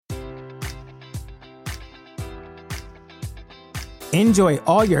Enjoy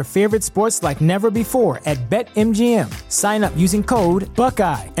all your favorite sports like never before at BetMGM. Sign up using code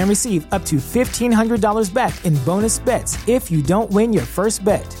Buckeye and receive up to $1,500 back in bonus bets if you don't win your first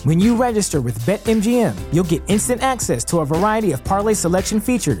bet. When you register with BetMGM, you'll get instant access to a variety of parlay selection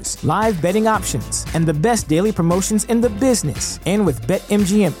features, live betting options, and the best daily promotions in the business. And with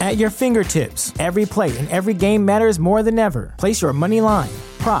BetMGM at your fingertips, every play and every game matters more than ever. Place your money line,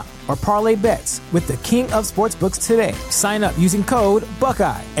 prop, or parlay bets with the king of sportsbooks today. Sign up using code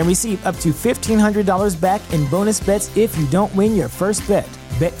Buckeye and receive up to $1,500 back in bonus bets if you don't win your first bet.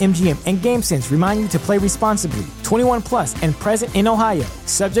 BetMGM and GameSense remind you to play responsibly. 21 plus and present in Ohio,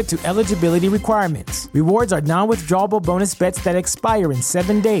 subject to eligibility requirements. Rewards are non-withdrawable bonus bets that expire in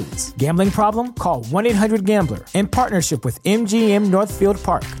 7 days. Gambling problem? Call 1-800-GAMBLER. In partnership with MGM Northfield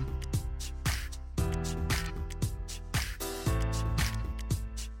Park.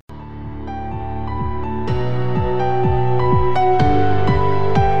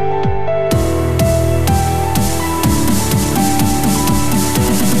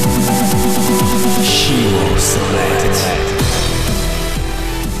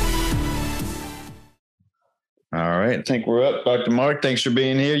 I think we're up. Dr. Mark, thanks for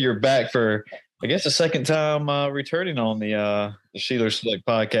being here. You're back for, I guess, the second time returning on the Sheeler Select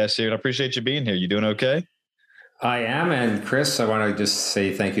podcast here. And I appreciate you being here. You doing okay? I am. And Chris, I want to just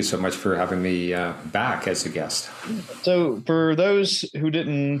say thank you so much for having me back as a guest. So for those who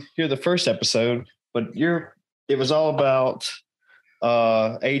didn't hear the first episode, but it was all about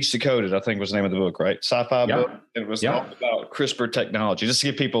Age Decoded, I think was the name of the book, right? Sci-fi book. It was all about CRISPR technology. Just to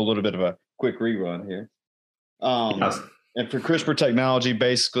give people a little bit of a quick rerun here. And for CRISPR technology,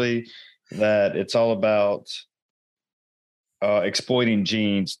 basically, that it's all about exploiting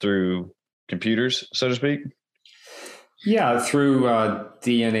genes through computers, so to speak. Yeah, through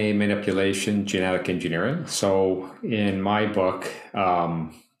DNA manipulation, genetic engineering. So in my book,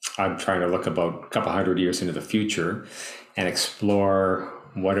 I'm trying to look about a couple hundred years into the future and explore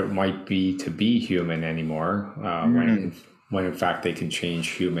what it might be to be human anymore, when in fact they can change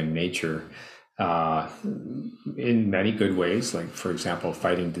human nature. In many good ways, like, for example,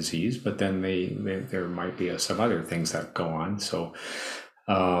 fighting disease, but then there might be some other things that go on. So,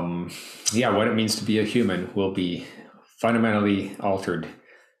 what it means to be a human will be fundamentally altered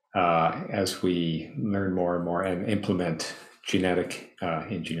as we learn more and more and implement genetic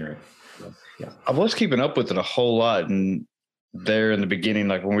engineering. Yeah, I was keeping up with it a whole lot, and there in the beginning,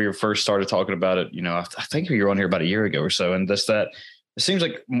 like when we first started talking about it, I think you were on here about a year ago or so, and that. It seems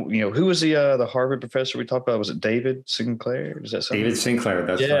like, who was the Harvard professor we talked about? Was it David Sinclair? Is that something? David Sinclair,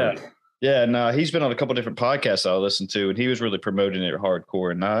 that's right. Yeah, no, he's been on a couple different podcasts I listened to, and he was really promoting it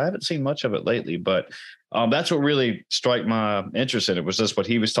hardcore. And I haven't seen much of it lately, but that's what really struck my interest in it, was just what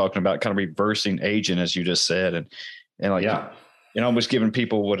he was talking about, kind of reversing aging, as you just said. And almost giving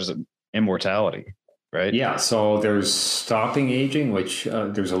people, what is it, immortality, right? Yeah, so there's stopping aging, which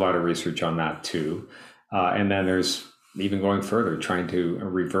there's a lot of research on that too. And then there's even going further, trying to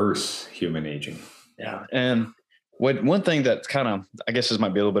reverse human aging. Yeah. And one thing that kind of, I guess this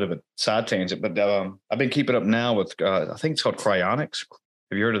might be a little bit of a side tangent, but I've been keeping up now with, I think it's called cryonics.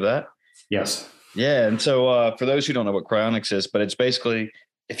 Have you heard of that? Yes. Yeah. And so for those who don't know what cryonics is, but it's basically,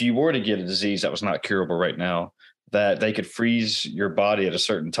 if you were to get a disease that was not curable right now, that they could freeze your body at a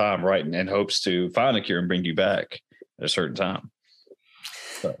certain time, right, in hopes to find a cure and bring you back at a certain time.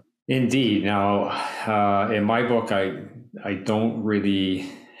 So. Indeed. Now, in my book, I don't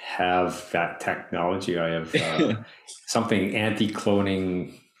really have that technology. I have something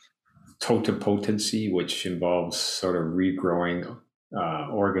anti-cloning totipotency, which involves sort of regrowing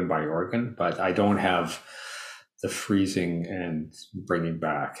organ by organ, but I don't have the freezing and bringing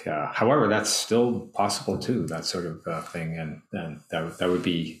back. However, that's still possible too, that sort of thing. And that would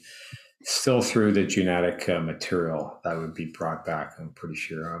be still through the genetic material that would be brought back, I'm pretty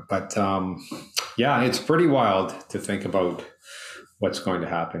sure. But it's pretty wild to think about what's going to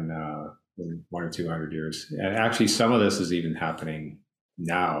happen in 100 or 200 years. And actually, some of this is even happening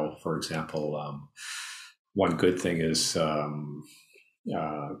now. For example, one good thing is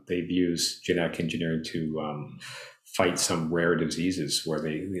they've used genetic engineering to fight some rare diseases where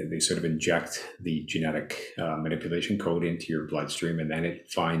they sort of inject the genetic manipulation code into your bloodstream, and then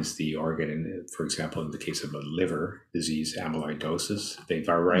it finds the organ. And for example, in the case of a liver disease, amyloidosis, they've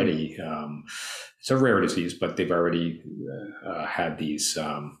already, it's a rare disease, but they've already had these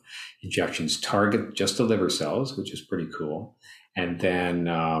injections target just the liver cells, which is pretty cool. And then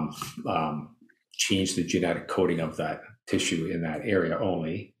change the genetic coding of that tissue in that area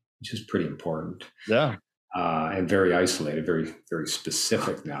only, which is pretty important. Yeah. And very isolated, very, very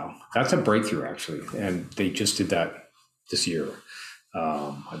specific now. That's a breakthrough, actually. And they just did that this year.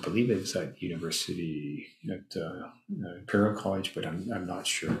 I believe it was at university at Imperial College, but I'm not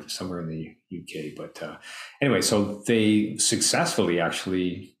sure, somewhere in the UK. But anyway, so they successfully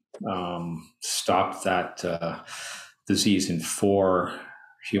actually stopped that disease in 4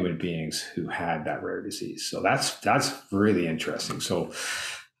 human beings who had that rare disease. So that's really interesting. So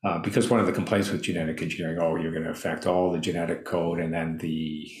because one of the complaints with genetic engineering, you're going to affect all the genetic code, and then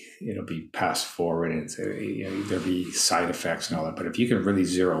it'll be passed forward, and there'll be side effects and all that. But if you can really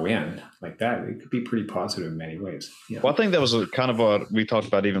zero in like that, it could be pretty positive in many ways. Yeah. Well, I think that was kind of what we talked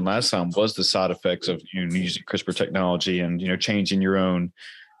about even last time, was the side effects of using CRISPR technology and changing your own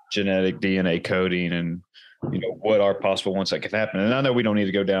genetic DNA coding, and what are possible ones that could happen. And I know we don't need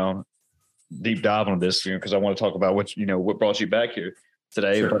to go down deep dive on this, because I want to talk about what brought you back here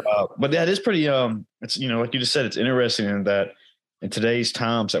today. Sure. But that is pretty, it's, like you just said, it's interesting in that in today's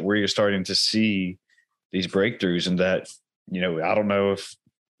times that we're starting to see these breakthroughs, and that, I don't know if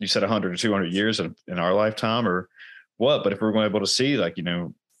you said 100 or 200 years in our lifetime or what, but if we're going to be able to see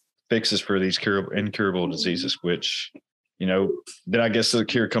fixes for these incurable diseases, which, then I guess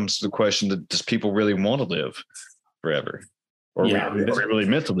here comes the question, that does people really want to live forever? Or are we really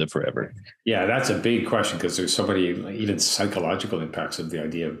meant to live forever? Yeah, that's a big question, because there's so many even psychological impacts of the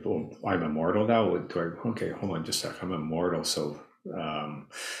idea of, I'm immortal now. Okay, hold on just a sec. I'm immortal. So,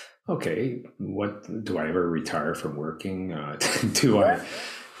 okay, what do I ever retire from working?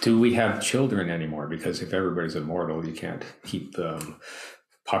 Do we have children anymore? Because if everybody's immortal, you can't keep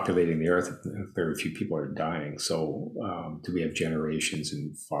populating the earth if very few people are dying. So do we have generations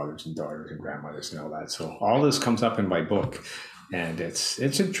and fathers and daughters and grandmothers and all that? So all this comes up in my book, and it's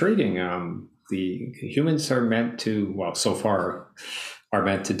intriguing. The humans are meant to, so far, are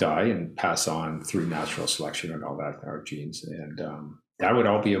meant to die and pass on through natural selection and all that, our genes. And that would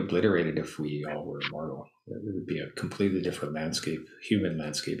all be obliterated if we all were immortal. It would be a completely different landscape, human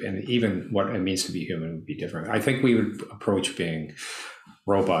landscape. And even what it means to be human would be different. I think we would approach being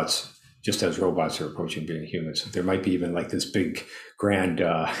robots just as robots are approaching being humans. There might be even like this big grand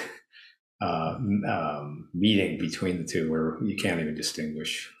meeting between the two where you can't even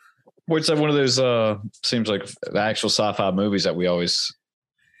distinguish. Well, it's like one of those seems like the actual sci-fi movies that we always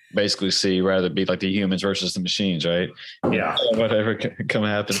basically see, rather be like the humans versus the machines, right? Yeah. Whatever come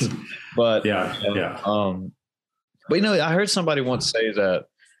happens. But but I heard somebody once say that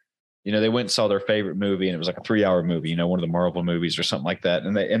they went and saw their favorite movie, and it was like a 3-hour movie, one of the Marvel movies or something like that.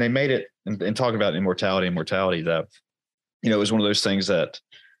 And they made it and talking about immortality, that, it was one of those things that,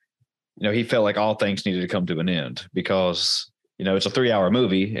 he felt like all things needed to come to an end, because, it's a 3-hour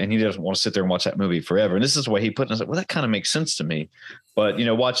movie and he doesn't want to sit there and watch that movie forever. And this is the way he put it. I was like, well, that kind of makes sense to me. But,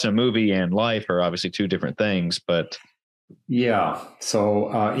 watching a movie and life are obviously two different things. But yeah. So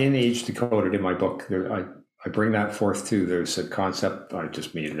in Age Decoded, in my book, I bring that forth too. There's a concept, I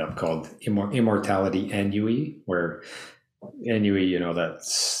just made it up, called immortality ennui, where ennui,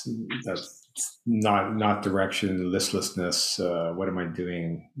 that's not direction, listlessness, what am I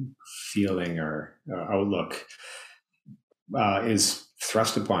doing, feeling, or outlook, is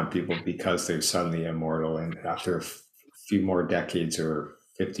thrust upon people because they're suddenly immortal. And after a few more decades, or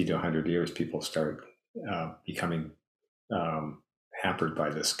 50 to 100 years, people start becoming hampered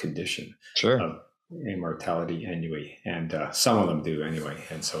by this condition. Sure. Of immortality ennui, and some of them do anyway.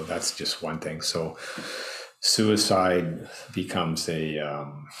 And so that's just one thing. So suicide becomes a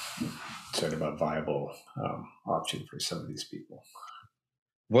sort of a viable option for some of these people.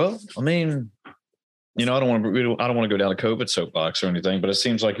 Well, I mean, I don't want to go down a COVID soapbox or anything, but it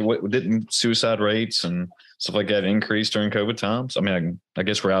seems like didn't suicide rates and stuff like that increase during COVID times? I mean, I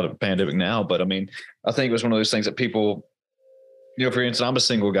guess we're out of a pandemic now, but I mean, I think it was one of those things that people, for instance, I'm a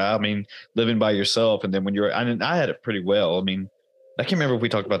single guy. I mean, living by yourself, and then when I had it pretty well. I mean, I can't remember if we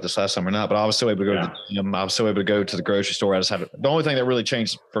talked about this last time or not, but I was still able to go to the gym. I was still able to go to the grocery store. The only thing that really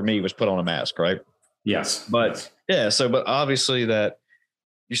changed for me was put on a mask, right? Yes. But but obviously that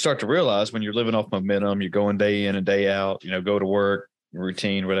you start to realize when you're living off momentum, you're going day in and day out, go to work,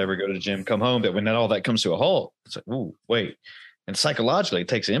 routine, whatever, go to the gym, come home. But when all that comes to a halt, it's like, ooh, wait. And psychologically, it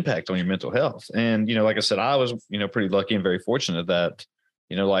takes an impact on your mental health. And, like I said, I was, pretty lucky and very fortunate that,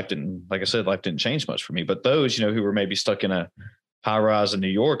 life didn't change much for me. But those, who were maybe stuck in a high rise in New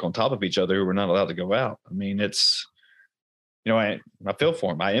York on top of each other, who were not allowed to go out. I mean, it's, I feel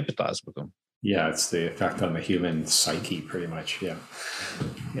for them. I empathize with them. Yeah, it's the effect on the human psyche, pretty much. Yeah.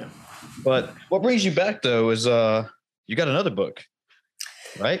 Yeah. But what brings you back, though, is you got another book,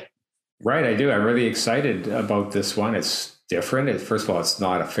 right? Right, I do. I'm really excited about this one. It's different. First of all, it's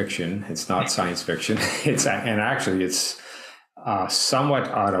not a fiction. It's not science fiction. It's somewhat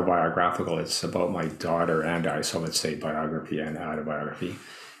autobiographical. It's about my daughter and I, so let's say biography and autobiography.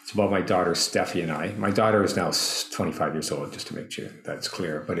 It's about my daughter, Steffi, and I. My daughter is now 25 years old, just to make sure that's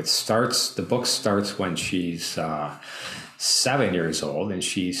clear. But the book starts when she's 7 years old, and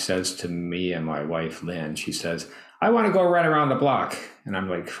she says to me and my wife, Lynn, she says, I want to go run around the block. And I'm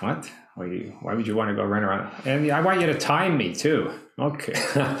like, what? Why would you want to go run around? And I want you to time me too. Okay.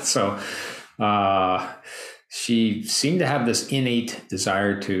 So she seemed to have this innate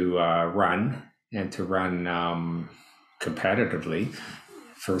desire to run and to run competitively,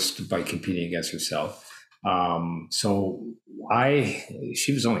 first by competing against herself. So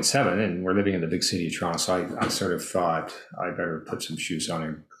she was only 7 and we're living in the big city of Toronto. So I sort of thought I better put some shoes on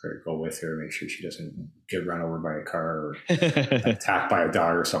and go with her, make sure she doesn't get run over by a car or attacked by a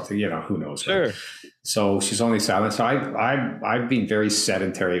dog or something, who knows. Sure. Right? So she's only 7. So I've been very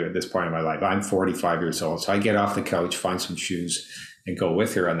sedentary at this point in my life. I'm 45 years old. So I get off the couch, find some shoes and go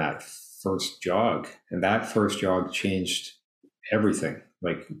with her on that first jog. And that first jog changed everything.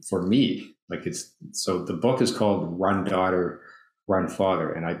 Like for me, so the book is called Run Daughter, Run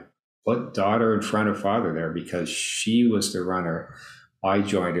Father. And I put daughter in front of father there because she was the runner. I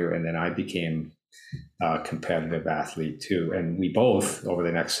joined her and then I became a competitive athlete too. And we both, over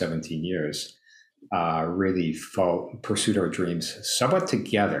the next 17 years, really pursued our dreams somewhat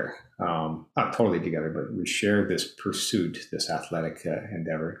together. Not totally together, but we shared this pursuit, this athletic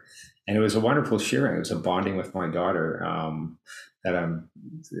endeavor. And it was a wonderful sharing. It was a bonding with my daughter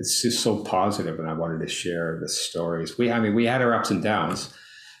it's just so positive, and I wanted to share the stories. We had our ups and downs,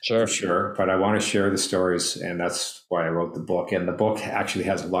 sure, but I want to share the stories, and that's why I wrote the book. And the book actually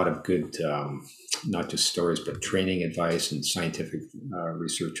has a lot of good, not just stories, but training advice and scientific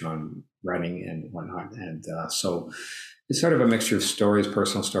research on running and whatnot. And so it's sort of a mixture of stories,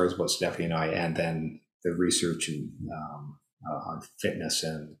 personal stories about Steffi and I, and then the research and on fitness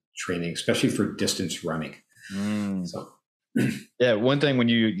and training, especially for distance running. So. Yeah, one thing when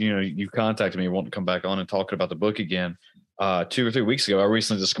you contacted me wanting to come back on and talking about the book again, 2 or 3 weeks ago, I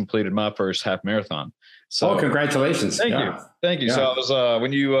recently just completed my first half marathon. So congratulations! Thank you. Yeah. So I was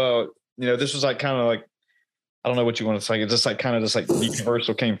when you this was like kind of like, I don't know what you want to say. It's just like kind of just like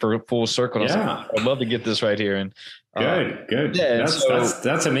Universal came for full circle. Yeah, I'd love to get this right here. And good. Yeah,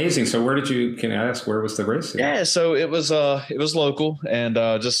 that's amazing. So can I ask, where was the race? Yeah, so it was local, and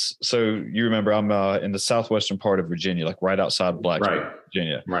just so you remember, I'm in the southwestern part of Virginia, like right outside Blacksburg,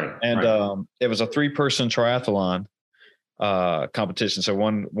 Virginia. Right. And it was a 3-person triathlon competition. So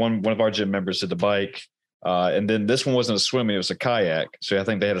one of our gym members did the bike. And then this one wasn't a swimming, it was a kayak. So I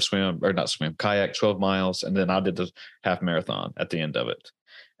think they had a kayak 12 miles. And then I did the half marathon at the end of it.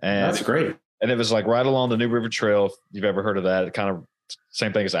 And that's great. And it was like right along the New River Trail. If you've ever heard of that, it kind of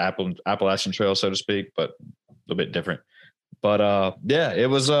same thing as the Appalachian Trail, so to speak, but a little bit different. But it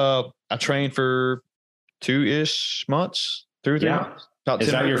was, I trained for 2-ish months, 3 or 3 months.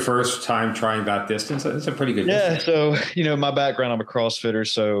 Is that your first time trying that distance? It's a pretty good distance. Yeah. So, my background, I'm a CrossFitter.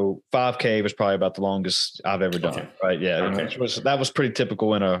 So 5K was probably about the longest I've ever done. Okay. Right. Yeah. Okay. That was pretty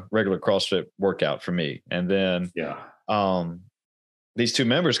typical in a regular CrossFit workout for me. And then, these 2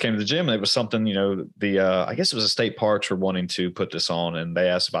 members came to the gym, and it was something, I guess it was the state parks were wanting to put this on, and they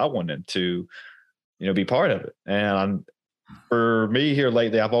asked if I wanted to, be part of it. And for me here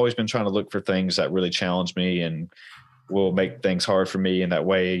lately, I've always been trying to look for things that really challenge me and will make things hard for me. And that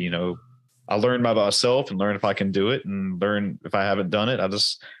way, I learn by myself and learn if I can do it, and learn if I haven't done it. I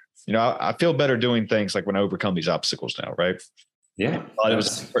just, I feel better doing things like when I overcome these obstacles now. Right. Yeah. It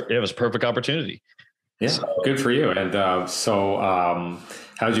was a perfect opportunity. Yeah. So, good for you. And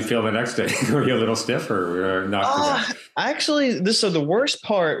how did you feel the next day? Were you a little stiff or not? Actually, the worst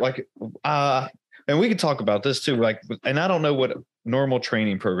part, and we could talk about this too, and I don't know what normal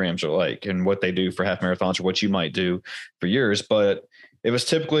training programs are like and what they do for half marathons or what you might do for yours, but it was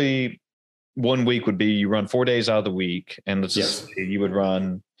typically 1 week would be you run 4 days out of the week, and let's just say you would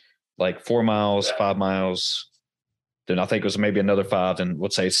run like 4 miles, 5 miles. Then I think it was maybe another 5, and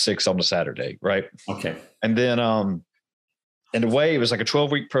let's say 6 on the Saturday. Right. Okay. And then, in a way, it was like a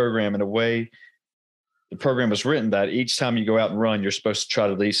 12-week program. In a way, the program was written that each time you go out and run, you're supposed to try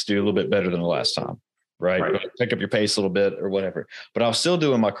to at least do a little bit better than the last time. Right. Pick up your pace a little bit or whatever. But I was still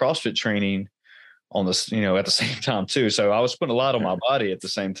doing my CrossFit training on this, at the same time too. So I was putting a lot on my body at the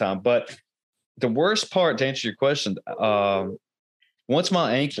same time. But the worst part, to answer your question, once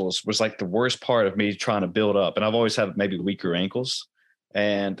my ankles was like the worst part of me trying to build up, and I've always had maybe weaker ankles.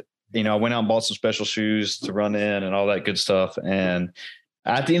 And, I went out and bought some special shoes to run in and all that good stuff. And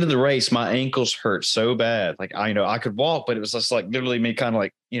at the end of the race, my ankles hurt so bad. Like, I could walk, but it was just like literally me kind of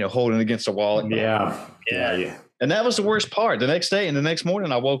like, holding against a wall. Yeah. And that was the worst part. The next day and the next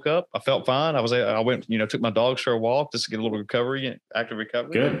morning, I woke up. I felt fine. I went, took my dogs for a walk just to get a little active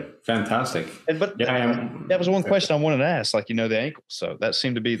recovery. Good, fantastic. But that was one question I wanted to ask. Like, the ankle. So that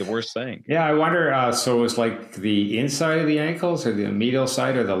seemed to be the worst thing. Yeah, I wonder. So it was like the inside of the ankles, or the medial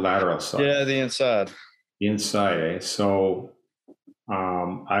side, or the lateral side? Yeah, the inside. The inside. Eh? So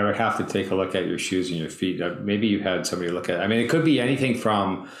I would have to take a look at your shoes and your feet. Maybe you had somebody look at it. I mean, it could be anything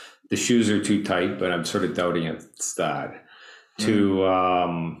from the shoes are too tight, but I'm sort of doubting it's that, to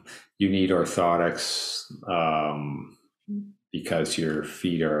you need orthotics because your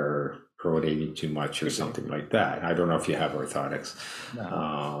feet are rotating too much or something like that. I don't know if you have orthotics.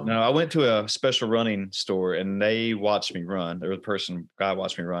 No, I went to a special running store and they watched me run. There was a guy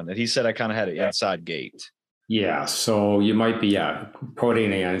watched me run, and he said I kind of had an inside gait. Yeah, so you might be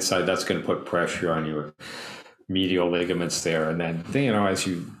rotating inside. That's going to put pressure on your medial ligaments there, and then as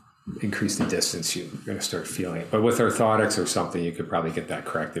you increase the distance, you're going to start feeling it. But with orthotics or something, you could probably get that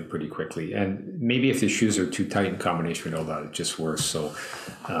corrected pretty quickly. And maybe if the shoes are too tight in combination with all that, it's just worse. So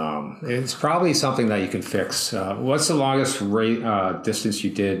it's probably something that you can fix. What's the longest distance you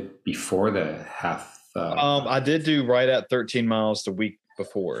did before the half? I did do right at 13 miles the week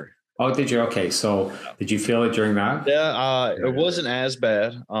before. Oh, did you? Okay. So did you feel it during that? Yeah, it wasn't as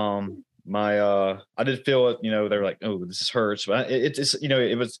bad. I did feel it, they were like, oh, this hurts. But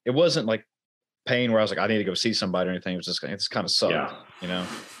it wasn't like pain where I was like, I need to go see somebody or anything. It was just, it's kind of sucked,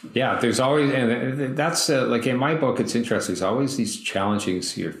 Yeah. There's always, and that's like in my book, it's interesting. There's always these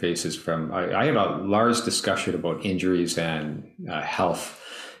challenges your faces from, I have a large discussion about injuries and health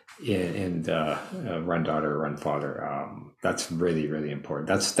in Run Daughter, Run Father. That's really, really important.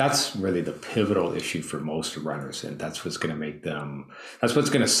 That's really the pivotal issue for most runners. And that's what's going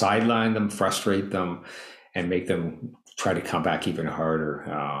to sideline them, frustrate them, and make them try to come back even harder,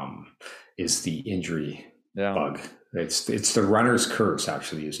 is the injury bug. It's the runner's curse,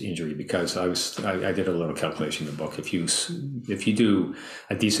 actually, is injury, because I did a little calculation in the book. If you do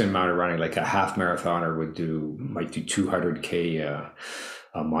a decent amount of running, like a half marathoner might do 200K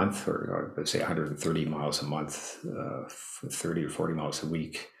a month, or let's say 130 miles a month, 30 or 40 miles a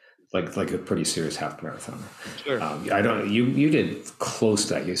week, like a pretty serious half marathon. Sure. You did close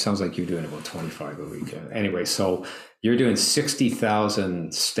to that. It sounds like you're doing about 25 a week. Anyway, so you're doing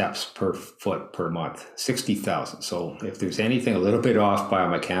 60,000 steps per foot per month, 60,000. So if there's anything a little bit off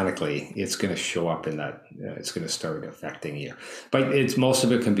biomechanically, it's going to show up in that, it's going to start affecting you, but most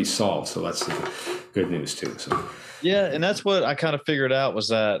of it can be solved. So that's the good news too. So. Yeah. And that's what I kind of figured out was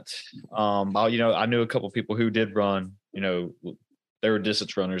that, I knew a couple of people who did run, they were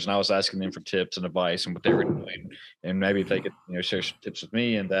distance runners, and I was asking them for tips and advice and what they were doing, and maybe if they could, share some tips with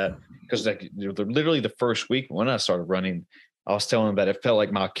me. And that, because literally the first week when I started running, I was telling them that it felt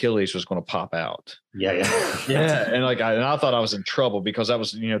like my Achilles was going to pop out. Yeah. And I thought I was in trouble because that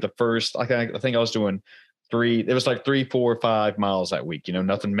was, the first, I think I was doing 3, it was like 3, 4, 5 miles that week,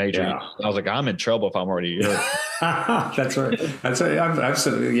 nothing major. Yeah. I was like, I'm in trouble if I'm already. That's right.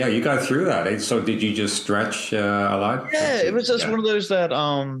 Absolutely. Yeah. You got through that. So did you just stretch a lot? Yeah. It was just one of those that,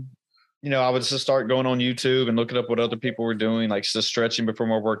 I would just start going on YouTube and looking up what other people were doing, like just stretching before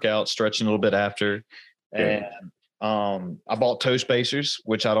my workout, stretching a little bit after. And I bought toe spacers,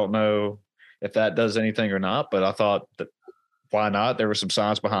 which I don't know if that does anything or not, but I thought that, why not? There was some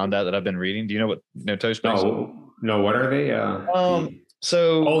science behind that I've been reading. Do you know what toe spacers? No. What are they?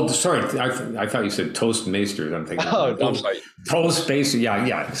 Sorry. I thought you said Toastmasters. I'm thinking. I'm sorry. Toastmasters.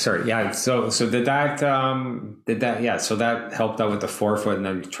 Yeah. Sorry. Yeah. So did that? So that helped out with the forefoot, and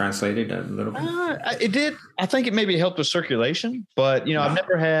then translated a little bit. It did. I think it maybe helped with circulation, but I've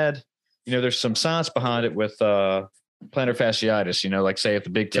never had. There's some science behind it with plantar fasciitis. Like say if the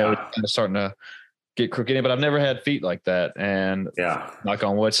big toe is kind of starting to get crooked, but I've never had feet like that, and knock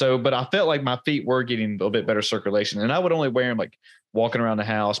on wood. So, but I felt like my feet were getting a little bit better circulation, and I would only wear them like walking around the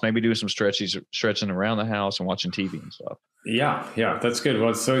house, maybe do some stretching around the house and watching TV and stuff. Yeah, that's good.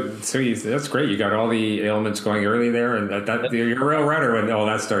 Well, so that's great. You got all the elements going early there, and that you're a real runner when all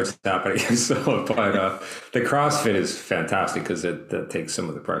that starts happening. So, but the CrossFit is fantastic because that takes some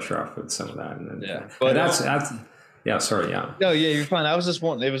of the pressure off with some of that. But that's sorry. Yeah. No, yeah, you're fine. I was just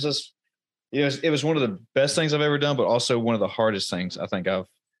wanting. It was just. It was one of the best things I've ever done, but also one of the hardest things I think I've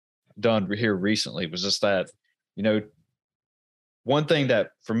done here recently was just that, one thing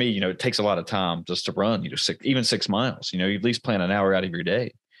that for me, it takes a lot of time just to run, 6 miles, you at least plan an hour out of your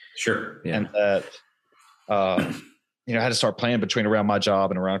day. Sure. Yeah. And that, I had to start planning between around my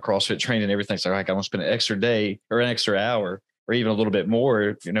job and around CrossFit training and everything. So I want to spend an extra day or an extra hour or even a little bit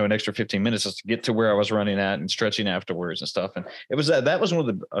more, an extra 15 minutes just to get to where I was running at and stretching afterwards and stuff. And it was that was one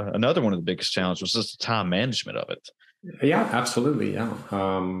of the another one of the biggest challenges was just the time management of it. Yeah, absolutely. Yeah.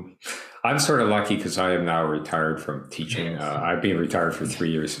 I'm sort of lucky because I am now retired from teaching. I've been retired for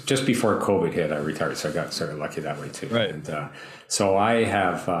 3 years. Just before COVID hit, I retired. So I got sort of lucky that way too. Right. And so I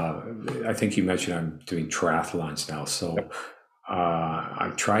have, I think you mentioned I'm doing triathlons now. So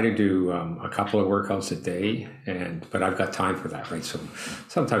I try to do a couple of workouts a day, but I've got time for that, right? So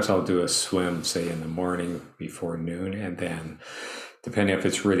sometimes I'll do a swim, say in the morning before noon, and then depending if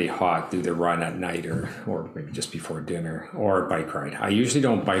it's really hot, do the run at night or maybe just before dinner, or a bike ride. I usually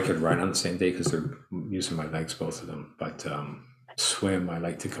don't bike and run on the same day because they're using my legs, both of them. But swim, I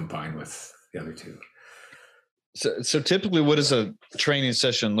like to combine with the other two. So typically, what does a training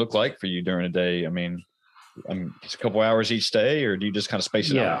session look like for you during a day? I mean, it's a couple hours each day, or do you just kind of space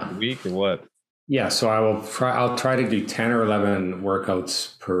it out a week, or what? Yeah, so I'll try to do 10 or 11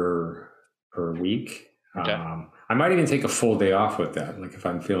 workouts per week. Okay. I might even take a full day off with that. Like if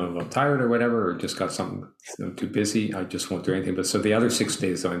I'm feeling a little tired or whatever, or just got something too busy, I just won't do anything. But so the other 6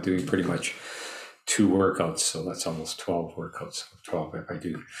 days, I'm doing pretty much 2 workouts. So that's almost 12 workouts, 12 if I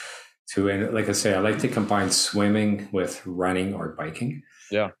do 2. And like I say, I like to combine swimming with running or biking.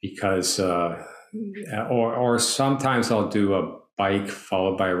 Yeah. Because, or sometimes I'll do a bike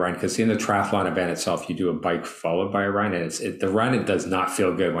followed by a run, because in the triathlon event itself, you do a bike followed by a run, and the run, it does not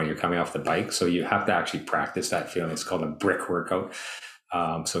feel good when you're coming off the bike. So you have to actually practice that feeling. It's called a brick workout.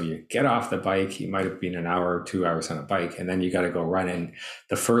 So you get off the bike, you might have been an hour or 2 hours on a bike, and then you got to go run. And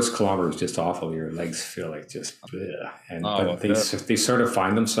the first kilometer is just awful. Your legs feel like just, but they sort of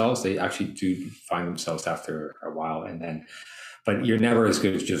find themselves. They actually do find themselves after a while, but you're never as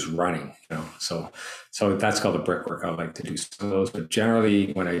good as just running, So that's called a brick workout. I like to do some of those, but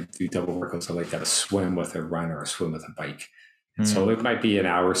generally when I do double workouts, I like to swim with a run or a swim with a bike. And so it might be an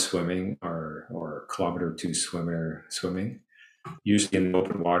hour swimming or a kilometer or 2 swimming, usually in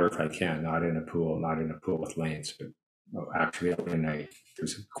open water if I can, not in a pool with lanes. But actually,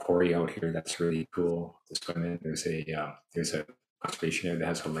 there's a quarry out here that's really cool to swim in. There's a conservation area that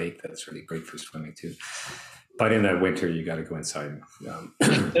has a lake that's really great for swimming too. But in the winter, you got to go inside and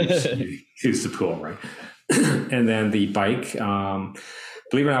use the pool, right? And then the bike,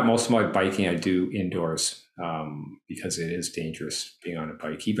 believe it or not, most of my biking I do indoors because it is dangerous being on a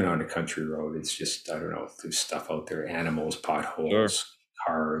bike, even on a country road. It's just, I don't know, there's stuff out there, animals, potholes,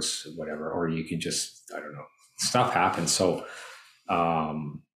 cars, whatever, or you can just, I don't know, stuff happens. So,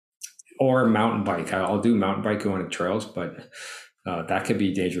 or mountain bike. I'll do mountain bike going to trails, but that could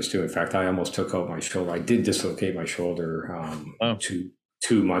be dangerous too. In fact, I almost took out my shoulder. I did dislocate my shoulder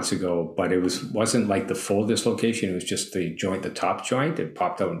 2 months ago, but it wasn't like the full dislocation. It was just the top joint. It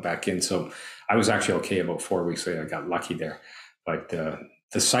popped out and back in. So I was actually okay about 4 weeks later. I got lucky there. But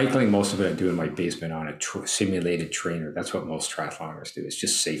the cycling, most of it I do in my basement on a simulated trainer. That's what most triathloners do. It's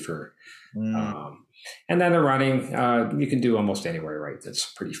just safer. And then the running, you can do almost anywhere, right?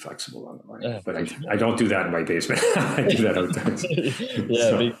 That's pretty flexible on the running. But I don't do that in my basement. I do that outdoors.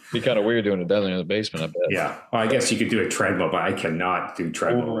 It'd be kind of weird doing it down in the basement, I bet. Yeah. Well, I guess you could do a treadmill, but I cannot do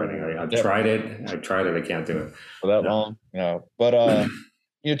treadmill running. I've tried it. I can't do it. For that long? No. But,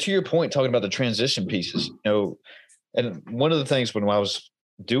 to your point, talking about the transition pieces, and one of the things when I was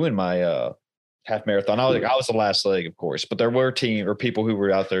doing my half marathon, I was the last leg, of course, but there were people who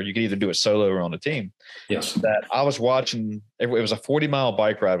were out there. You could either do it solo or on a team. Yes. That I was watching. It was a 40-mile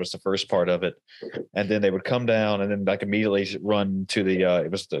bike ride was the first part of it. And then they would come down and then like immediately run to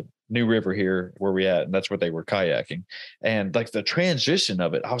it was the New River here where we at. And that's where they were kayaking. And like the transition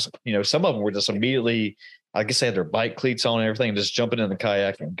of it, I was, some of them were just immediately, I guess they had their bike cleats on and everything, and just jumping in the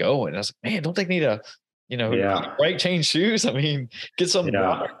kayak and going. And I was like, man, don't they need break chain shoes? I mean, get some,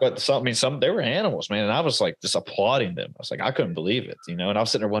 but some, they were animals, man. And I was like, just applauding them. I was like, I couldn't believe it, and I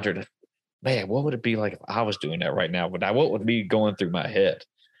was sitting there wondering, man, what would it be like if I was doing that right now? What would be going through my head?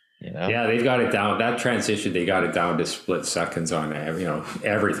 Yeah, they've got it down. That transition, they got it down to split seconds on,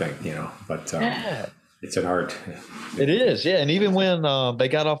 everything, but it's an art. It is. Yeah. And even when they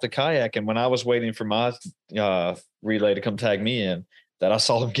got off the kayak and when I was waiting for my relay to come tag me in, that I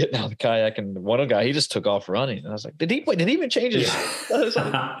saw them getting out of the kayak, and one guy, he just took off running. And I was like, did he even change his?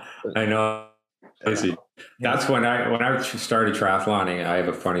 I know. That's when I started triathloning. I have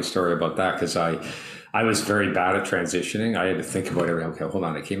a funny story about that because I was very bad at transitioning. I had to think about everything. Okay, hold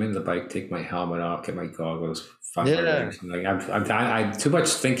on. I came into the bike, take my helmet off, get my goggles. I'm too much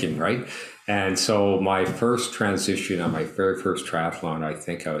thinking, right? And so my first transition on my very first triathlon, I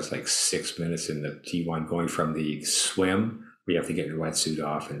think I was like 6 minutes in the T1, going from the swim where you have to get your wetsuit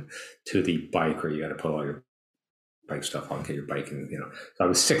off and to the bike where you got to pull all your bike stuff on, get your bike. And, so I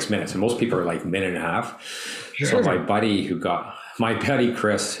was 6 minutes, and most people are like minute and a half. Sure. So my buddy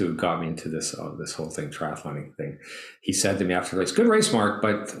Chris, who got me into this whole thing, triathloning thing, he said to me after the race, "Good race, Mark,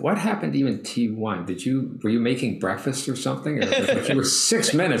 but what happened even T1? Were you making breakfast or something? Or, like, you were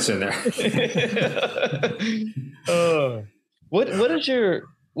 6 minutes in there." What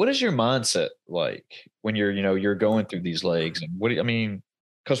is your mindset like when you're going through these legs? And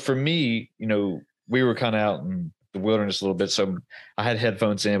because for me, we were kind of out in the wilderness a little bit, so I had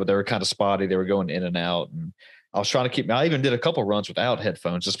headphones in, but they were kind of spotty. They were going in and out, and I was trying to I even did a couple runs without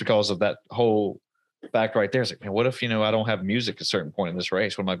headphones just because of that whole fact right there. It's like, man, what if, I don't have music at a certain point in this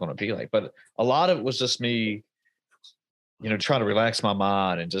race? What am I going to be like? But a lot of it was just me, trying to relax my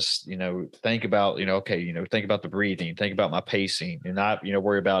mind and just, think about, think about the breathing, think about my pacing, and not,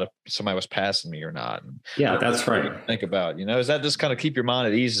 worry about if somebody was passing me or not. And, yeah, that's right. Think about, is that just kind of keep your mind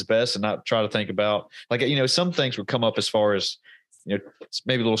at ease is best, and not try to think about, like, some things would come up as far as,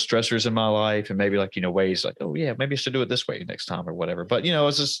 maybe little stressors in my life, and maybe like, ways like, oh yeah, maybe I should do it this way next time or whatever. But,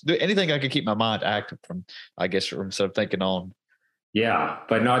 it's just anything I could keep my mind active from, I guess, instead of thinking on. Yeah,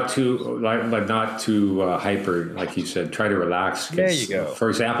 but not too hyper, like you said. Try to relax. There you go. For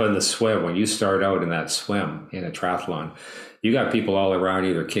example, in the swim, when you start out in that swim in a triathlon, you got people all around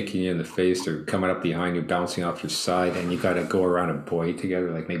you. They're kicking you in the face. They're coming up behind you, bouncing off your side, and you got to go around a buoy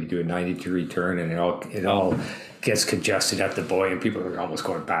together, like maybe do a 90-degree turn, and it all gets congested at the buoy, and people are almost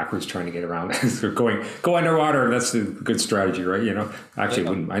going backwards trying to get around. They're go underwater. That's a good strategy, right?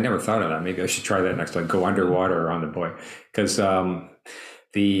 Actually, I never thought of that. Maybe I should try that next time. Go underwater or on the buoy, because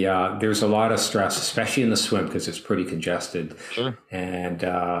there's a lot of stress, especially in the swim, because it's pretty congested. Sure.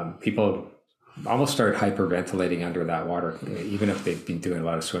 And people almost start hyperventilating under that water, even if they've been doing a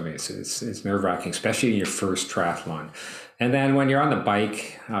lot of swimming. It's nerve-wracking, especially in your first triathlon. And then when you're on the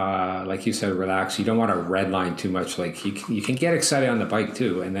bike, like you said, relax. You don't want to redline too much. Like you can get excited on the bike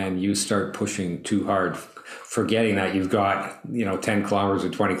too, and then you start pushing too hard, forgetting that you've got 10 kilometers or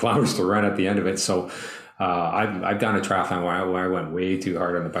 20 kilometers to run at the end of it. So I've done a triathlon where I went way too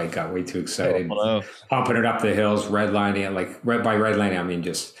hard on the bike, got way too excited, pumping it up the hills, redlining it. Like by redlining, I mean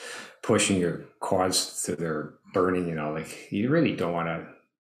just pushing your quads to their burning. Like you really don't want to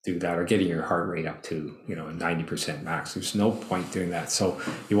do that, or getting your heart rate up to 90% max. There's no point doing that. So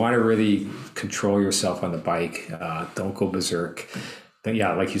you want to really control yourself on the bike. Don't go berserk. But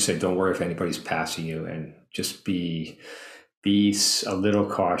yeah, like you said, don't worry if anybody's passing you, and just be a little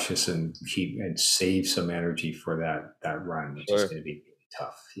cautious and save some energy for that run, which is going to be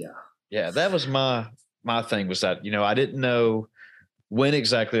tough. Yeah, that was my thing, was that I didn't know when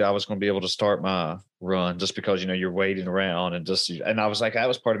exactly I was going to be able to start my run, just because you're waiting around, and I was like, that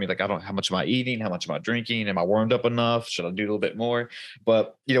was part of me, like, I don't know, how much am I eating, how much am I drinking, am I warmed up enough, should I do a little bit more?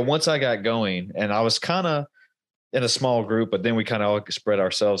 But once I got going, and I was kind of in a small group, but then we kind of all spread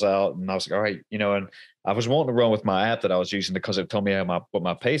ourselves out, and I was like, all right, and I was wanting to run with my app that I was using, because it told me what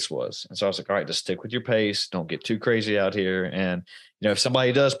my pace was. And so I was like, all right, just stick with your pace. Don't get too crazy out here. And, if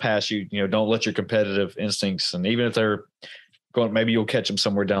somebody does pass you, don't let your competitive instincts, and even if they're going, maybe you'll catch them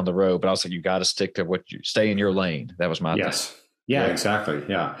somewhere down the road. But I was like, you got to stick to stay in your lane. That was my thing. Yeah, exactly.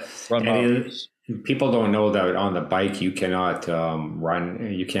 Yeah. People don't know that on the bike, you cannot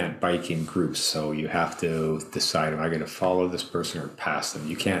you can't bike in groups. So you have to decide, am I going to follow this person or pass them?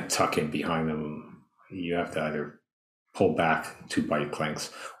 You can't tuck in behind them. You have to either pull back 2 bike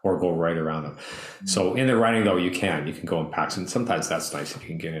lengths or go right around them. So in the running, though, you can go in packs. And sometimes that's nice if you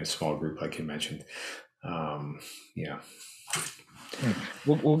can get in a small group, like you mentioned.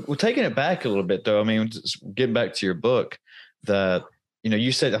 Well, taking it back a little bit, though, I mean, getting back to your book, that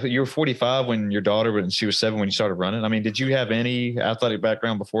you said you were 45 when your daughter, when she was 7, when you started running. I mean, did you have any athletic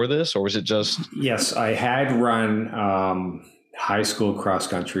background before this, or was it just? Yes, I had run high school cross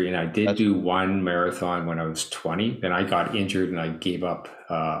country, and I did do one marathon when I was 20. Then I got injured and I gave up.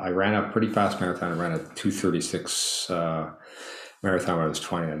 I ran a pretty fast marathon. I ran a 2:36 marathon when I was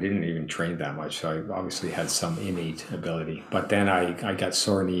 20. I didn't even train that much, so I obviously had some innate ability. But then I got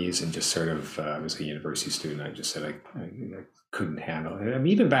sore knees and just sort of, I was a university student. I just said I couldn't handle it. I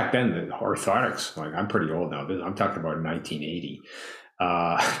mean, even back then, the orthotics, like, I'm pretty old now. I'm talking about 1980.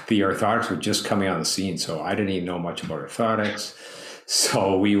 The orthotics were just coming on the scene, so I didn't even know much about orthotics.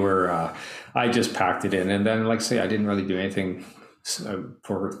 So we were, I just packed it in. And then, like I say, I didn't really do anything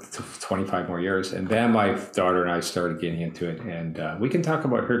for 25 more years. And then my daughter and I started getting into it. And we can talk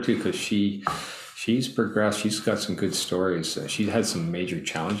about her too, because she's progressed. She's got some good stories. She had some major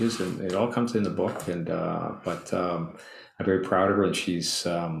challenges, and it all comes in the book. And but I'm very proud of her. And she's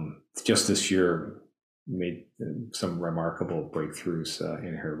just this year made some remarkable breakthroughs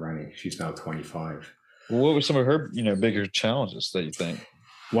in her running. She's now 25. What were some of her, bigger challenges that you think?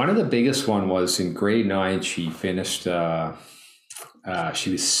 One of the biggest one was in grade 9. She finished.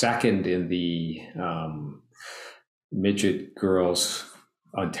 She was second in the midget girls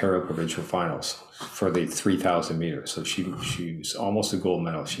Ontario provincial finals for the 3,000 meters. So she was almost a gold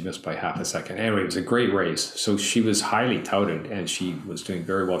medal. She missed by half a second. Anyway, it was a great race. So she was highly touted, and she was doing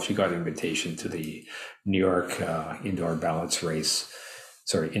very well. She got an invitation to the New York indoor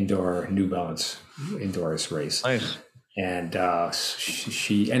New Balance indoors race. Nice. And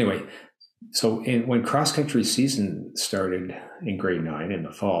anyway. So when cross country season started in grade 9 in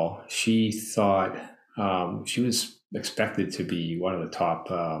the fall, she thought she was expected to be one of the top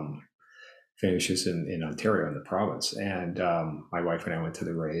finishes in Ontario in the province. And my wife and I went to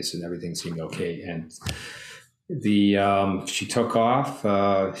the race, and everything seemed okay. And she took off.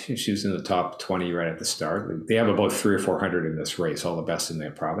 She was in the top 20 right at the start. They have about 300 or 400 in this race, all the best in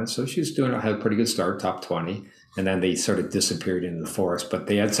the province. So she was had a pretty good start, top 20. And then they sort of disappeared into the forest. But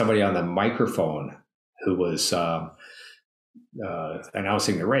they had somebody on the microphone who was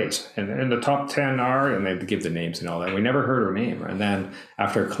announcing the race. And the top 10 are, and they give the names and all that. We never heard her name. And then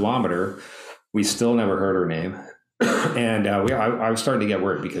after a kilometer, we still never heard her name. And I was starting to get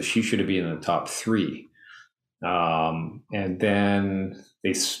worried because she should have been in the top 3. And then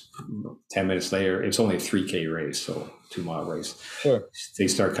 10 minutes later, it's only a 3K race, so 2-mile race. Sure. They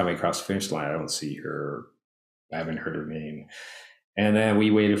start coming across the finish line. I don't see her. I haven't heard her name. And then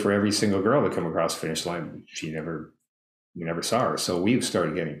we waited for every single girl to come across the finish line. We never saw her. So we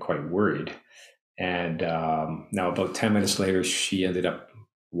started getting quite worried. And now about 10 minutes later, she ended up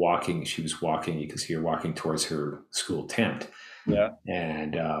walking. She was walking. You could see her walking towards her school tent. Yeah.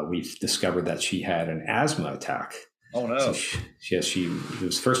 And we've discovered that she had an asthma attack. Oh, no. So it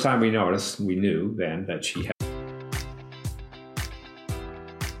was the first time we knew then that she had.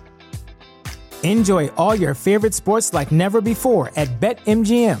 Enjoy all your favorite sports like never before at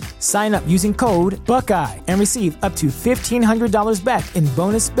BetMGM. Sign up using code Buckeye and receive up to $1,500 back in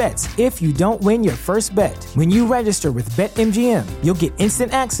bonus bets if you don't win your first bet. When you register with BetMGM, you'll get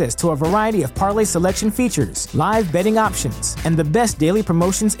instant access to a variety of parlay selection features, live betting options, and the best daily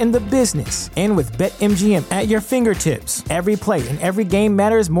promotions in the business. And with BetMGM at your fingertips, every play and every game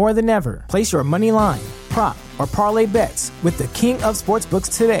matters more than ever. Place your money line, prop, or parlay bets with the king of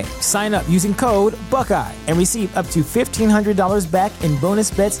sportsbooks today. Sign up using code Buckeye and receive up to $1,500 back in bonus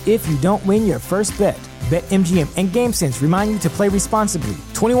bets if you don't win your first bet. BetMGM and GameSense remind you to play responsibly.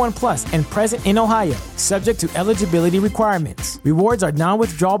 21 plus and present in Ohio, subject to eligibility requirements. Rewards are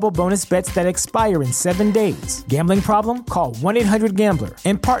non-withdrawable bonus bets that expire in 7 days. Gambling problem? Call 1-800-GAMBLER.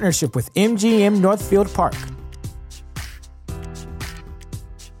 In partnership with MGM Northfield Park.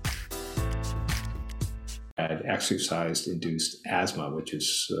 Had exercise-induced asthma, which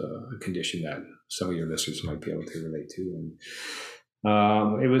is a condition that some of your listeners might be able to relate to.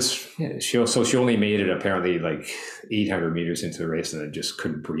 And it was she only made it apparently like 800 meters into the race, and then just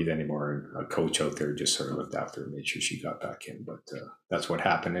couldn't breathe anymore. And a coach out there just sort of looked after her, made sure she got back in. But that's what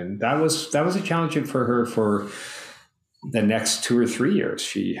happened, and that was a challenge for her for the next 2 or 3 years.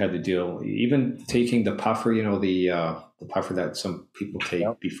 She had to deal, even taking the puffer, the puffer that some people take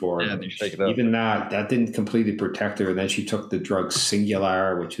before. Yeah, take it up. Even that didn't completely protect her. And then she took the drug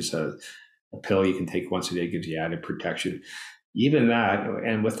Singular, which is a pill you can take once a day, gives you added protection. Even that,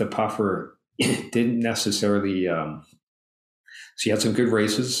 and with the puffer, it didn't necessarily. She had some good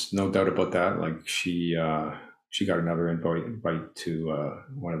races, no doubt about that. Like she got another invite to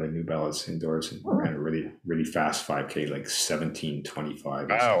one of the New Balance indoors and ran a really, really fast 5K, like 17:25.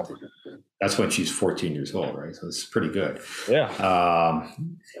 Wow. That's when she's 14 years old, right? So it's pretty good. Yeah.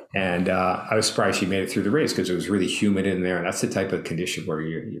 And I was surprised she made it through the race because it was really humid in there. And that's the type of condition where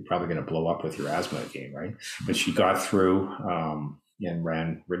you're probably going to blow up with your asthma again, right? But she got through and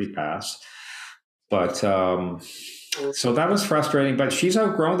ran really fast. But so that was frustrating, but she's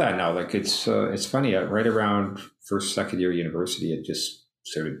outgrown that now. Like it's funny, right around second year university, it just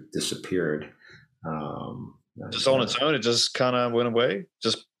sort of disappeared. Just on its own, it just kind of went away.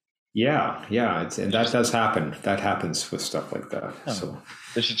 Yeah. And that does happen. That happens with stuff like that. Yeah. So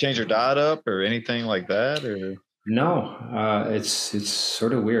did she change her diet up or anything like that? Or no, it's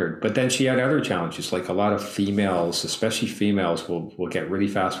sort of weird. But then she had other challenges, like a lot of females, especially females, will get really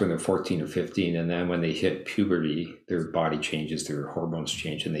fast when they're 14 or 15. And then when they hit puberty, their body changes, their hormones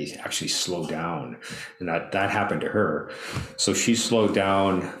change, and they actually slow down. And that happened to her. So she slowed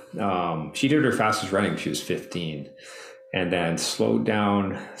down. She did her fastest running when she was 15. And then slowed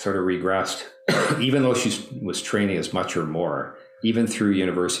down, sort of regressed, even though she was training as much or more, even through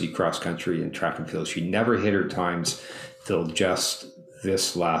university cross country and track and field. She never hit her times till just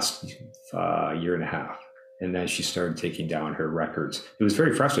this last a year and a half. And then she started taking down her records. It was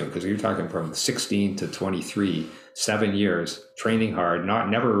very frustrating because you're talking from 16 to 23, 7 years, training hard,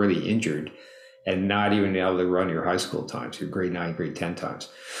 never really injured, and not even able to run your high school times, your grade 9, grade 10 times.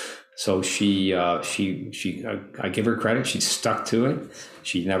 So I give her credit. She stuck to it.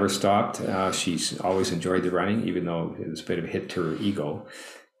 She never stopped. She's always enjoyed the running, even though it was a bit of a hit to her ego.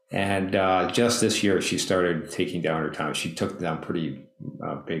 And just this year, she started taking down her time. She took down pretty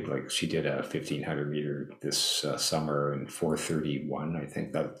big, like she did a 1,500 meter this summer in 4:31. I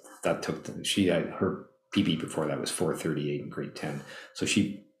think that took, she had her PB before that was 4:38 in grade 10. So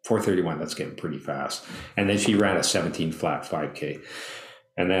 4:31, that's getting pretty fast. And then she ran a 17 flat 5K.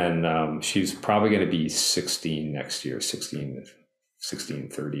 And then she's probably going to be 16 next year,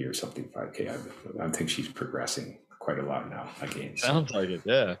 16:30 or something 5K. I think she's progressing quite a lot now again. Sounds like it,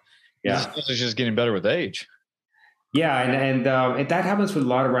 yeah. It's just getting better with age. Yeah, and that happens with a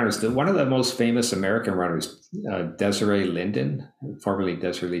lot of runners. One of the most famous American runners, Desiree Linden, formerly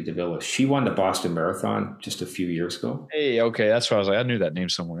Desiree DeVille, she won the Boston Marathon just a few years ago. Hey, okay, that's why I was like, I knew that name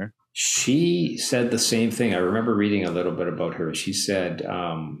somewhere. She said the same thing. I remember reading a little bit about her. She said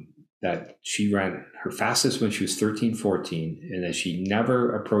that she ran her fastest when she was 13, 14, and that she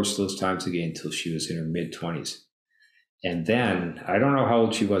never approached those times again until she was in her mid-20s. And then I don't know how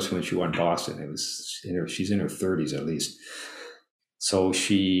old she was when she won Boston. She's in her 30s at least. So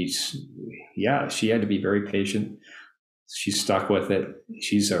she had to be very patient. She stuck with it.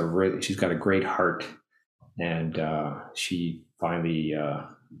 She's got a great heart, and she finally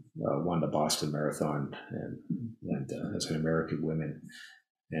won the Boston Marathon and as an American woman.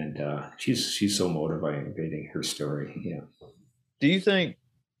 And she's so motivating, her story. Yeah. Do you think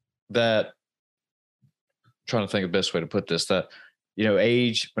that, trying to think of the best way to put this, that,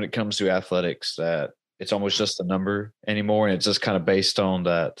 age when it comes to athletics, that it's almost just a number anymore, and it's just kind of based on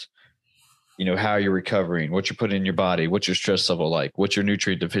that, how you're recovering, what you're putting in your body, what's your stress level like, what's your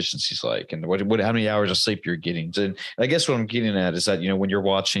nutrient deficiencies like, and how many hours of sleep you're getting. And I guess what I'm getting at is that, when you're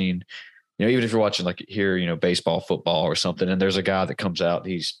watching, even if you're watching like here, baseball, football or something, and there's a guy that comes out,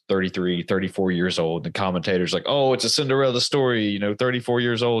 he's 33, 34 years old, and the commentator's like, oh, it's a Cinderella story, 34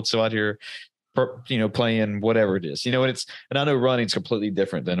 years old, so out here, playing whatever it is, and I know running's completely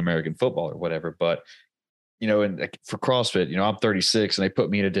different than American football or whatever, but, and for CrossFit, I'm 36 and they put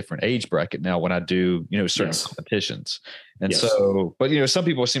me in a different age bracket now when I do, certain competitions. And so, but, some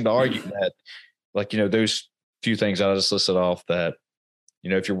people seem to argue that, like, those few things I just listed off, that,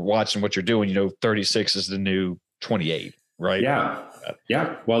 if you're watching what you're doing, 36 is the new 28, right? Yeah.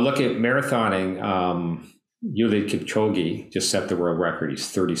 Yeah. Well, look at marathoning. Eliud Kipchoge just set the world record. He's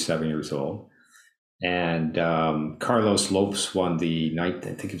 37 years old. And Carlos Lopes won I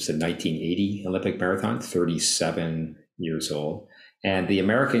think it was the 1980 Olympic marathon, 37 years old. And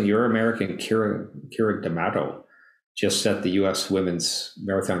your American Kira D'Amato just set the U.S. women's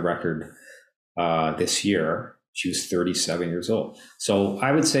marathon record this year. She was 37 years old. So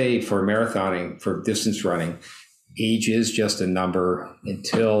I would say for marathoning, for distance running, age is just a number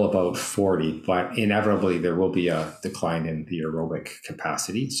until about 40, but inevitably there will be a decline in the aerobic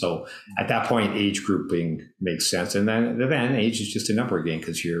capacity. So at that point, age grouping makes sense. And then age is just a number again,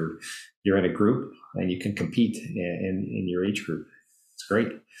 because you're in a group and you can compete in your age group. It's great.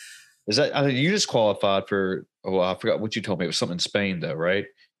 Is that, I mean, you just qualified for, I forgot what you told me. It was something in Spain though, right?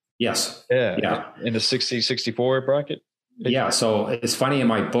 Yes. Yeah. In the 60, 64 bracket? Yeah. So it's funny, in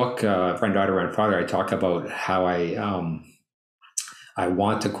my book, Friend, Daughter, and Father, I talk about how I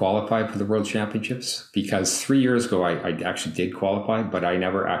want to qualify for the World Championships, because 3 years ago, I actually did qualify, but I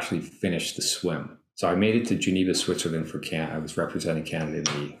never actually finished the swim. So I made it to Geneva, Switzerland for Canada. I was representing Canada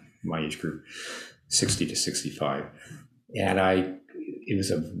in my age group, 60 to 65. And it was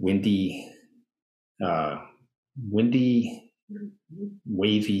a windy,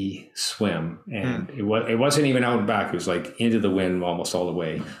 wavy swim, and it wasn't even out and back. It was like into the wind almost all the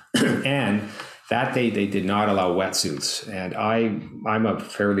way. And that day they did not allow wetsuits, and I'm a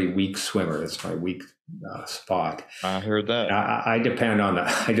fairly weak swimmer. That's my weak spot. I heard that. I depend on the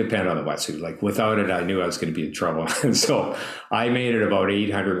wetsuit. Like without it, I knew I was going to be in trouble. And so I made it about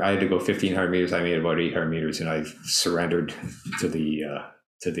 800. I had to go 1,500 meters. I made it about 800 meters, and I surrendered to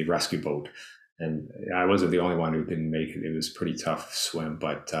the rescue boat. And I wasn't the only one who didn't make it. It was a pretty tough swim,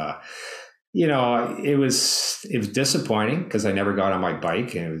 but it was disappointing because I never got on my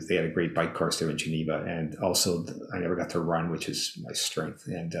bike, and they had a great bike course there in Geneva, and also I never got to run, which is my strength.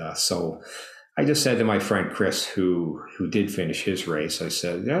 And so I just said to my friend Chris, who did finish his race, I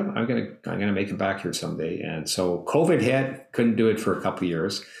said, "Yeah, I'm gonna make it back here someday." And so COVID hit, couldn't do it for a couple of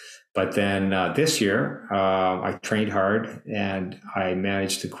years. But then this year, I trained hard and I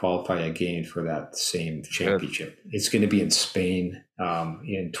managed to qualify again for that same championship. Good. It's going to be in Spain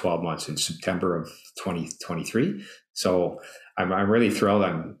in 12 months, in September of 2023. So I'm really thrilled.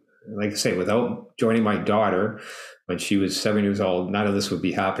 I'm, like I say, without joining my daughter when she was 7 years old, none of this would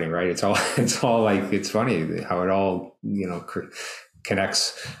be happening, right? It's all like, it's funny how it all,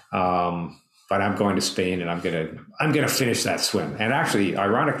 connects. But I'm going to Spain and I'm gonna finish that swim. And actually,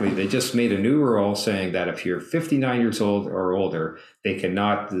 ironically, they just made a new rule saying that if you're 59 years old or older, they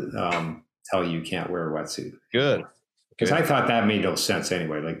cannot tell you can't wear a wetsuit. Good. Because I thought that made no sense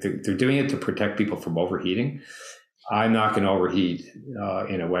anyway. Like they're doing it to protect people from overheating. I'm not going to overheat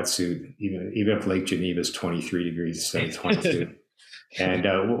in a wetsuit, even if Lake Geneva is 23 degrees instead of 22.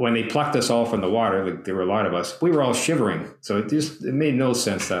 And when they plucked us all from the water, like there were a lot of us, we were all shivering. So it made no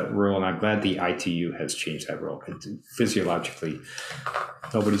sense, that rule. And I'm glad the ITU has changed that rule. Physiologically,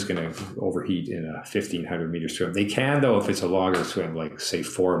 nobody's going to overheat in a 1,500 meter swim. They can, though, if it's a longer swim, like say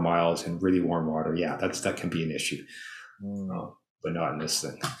 4 miles in really warm water. Yeah, that can be an issue, but not in this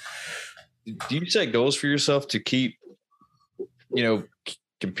thing. Do you set goals for yourself to keep,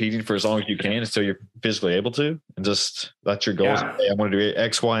 competing for as long as you can until you're physically able to, and just that's your goals? Yeah. Hey, I want to do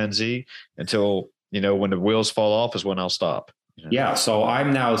X, Y, and Z until, when the wheels fall off is when I'll stop. Yeah. So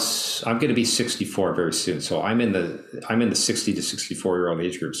I'm going to be 64 very soon. So I'm in the 60 to 64 year old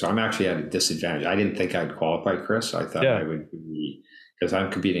age group. So I'm actually at a disadvantage. I didn't think I'd qualify, Chris. I thought I would be, because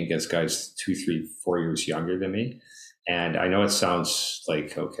I'm competing against guys 2, 3, 4 years younger than me. And I know it sounds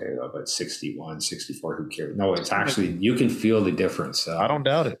like, okay, about 61, 64, who cares? No, it's actually, you can feel the difference. I don't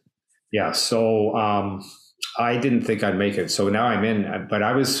doubt it. Yeah. So I didn't think I'd make it. So now I'm in, but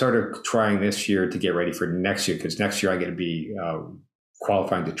I was sort of trying this year to get ready for next year, because next year I get to be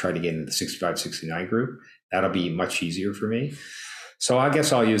qualifying to try to get into the 65, 69 group. That'll be much easier for me. So I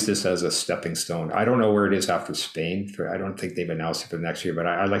guess I'll use this as a stepping stone. I don't know where it is after Spain. I don't think they've announced it for next year, but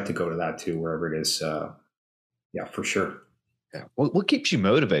I'd like to go to that too, wherever it is. Yeah, for sure. Yeah. What keeps you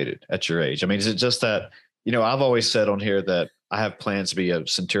motivated at your age? I mean, is it just that, I've always said on here that I have plans to be a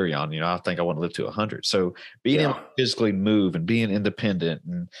centurion. I think I want to live to 100. So being able to physically move and being independent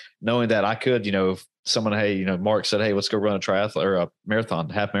and knowing that I could, if someone, hey, Mark said, hey, let's go run a triathlon or a marathon,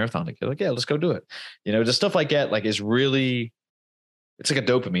 half marathon. I'd go like, yeah, let's go do it. Just stuff like that, like is really, it's like a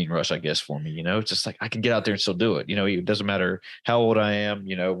dopamine rush, I guess, for me. It's just like I can get out there and still do it. It doesn't matter how old I am,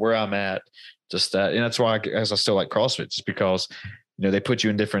 where I'm at. Just that, and that's why I still like CrossFit, just because they put you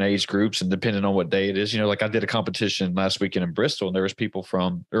in different age groups, and depending on what day it is, like I did a competition last weekend in Bristol, and there was people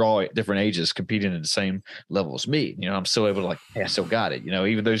they're all different ages competing at the same level as me. I'm still able to hey, I still got it.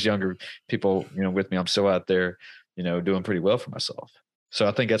 Even those younger people, with me, I'm still out there, doing pretty well for myself. So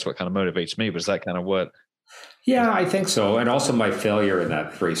I think that's what kind of motivates me. But is that kind of what? Yeah, I think so. And also my failure in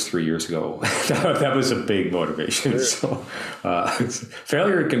that race 3 years ago, that was a big motivation. Sure. So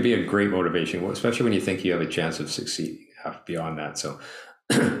failure can be a great motivation, especially when you think you have a chance of succeeding beyond that. So,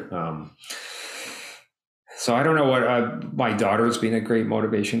 so I don't know what, my daughter's been a great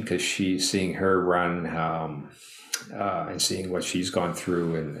motivation, because she's seeing her run and seeing what she's gone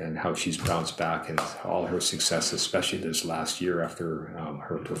through and how she's bounced back, and all her success, especially this last year after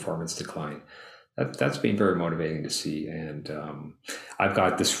her performance decline. That's been very motivating to see. And I've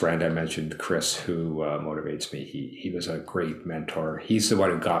got this friend I mentioned, Chris, who motivates me. He was a great mentor. He's the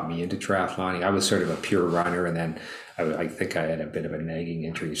one who got me into triathloning. I was sort of a pure runner, and then I think I had a bit of a nagging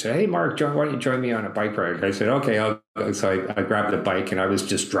injury. He said, hey, Mark, why don't you join me on a bike ride? I said, okay. So I grabbed the bike, and I was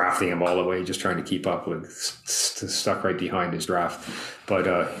just drafting him all the way, just trying to keep up with, stuck right behind his draft, but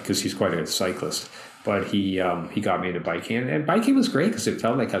because he's quite a cyclist. But he got me into biking, and biking was great because it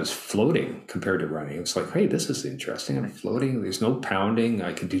felt like I was floating compared to running. It's like, hey, this is interesting. I'm floating. There's no pounding.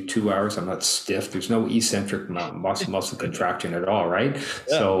 I can do 2 hours. I'm not stiff. There's no eccentric muscle contraction at all, right? Yeah.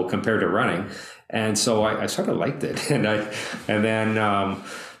 So compared to running, and so I sort of liked it, and then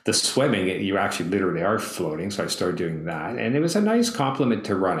the swimming, you actually literally are floating. So I started doing that, and it was a nice complement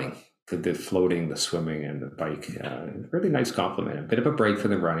to running. The floating, the swimming, and the bike, really nice compliment. A bit of a break for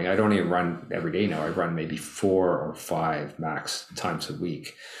the running. I don't even run every day now. I run maybe 4 or 5 max times a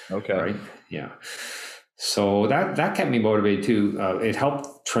week. Okay. Right. Yeah. So that kept me motivated too. It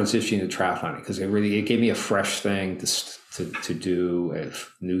helped transition to triathlon, because it gave me a fresh thing to do,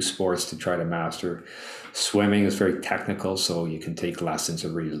 new sports to try to master. Swimming is very technical, so you can take lessons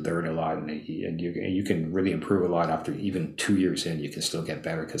and really learn a lot, and you can really improve a lot after even 2 years in. You can still get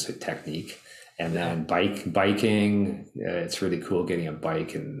better because of technique. And then biking, it's really cool getting a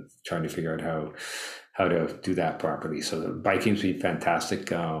bike and trying to figure out how how to do that properly. So the biking's been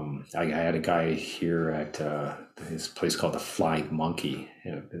fantastic. I had a guy here at his place called the Flying Monkey,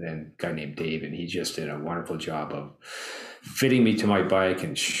 and then a guy named Dave, and he just did a wonderful job of fitting me to my bike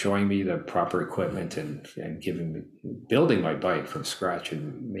and showing me the proper equipment and building my bike from scratch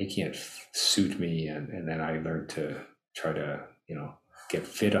and making it suit me. And then I learned to try to, get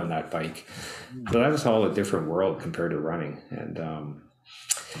fit on that bike. So that was all a different world compared to running. And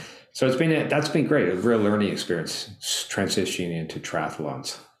so that's been great. A real learning experience transitioning into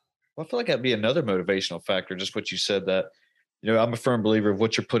triathlons. Well, I feel like that'd be another motivational factor. Just what you said, that, I'm a firm believer of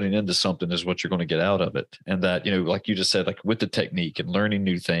what you're putting into something is what you're going to get out of it. And that, like you just said, like with the technique and learning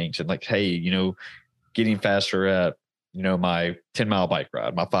new things and like, hey, getting faster at, my 10-mile bike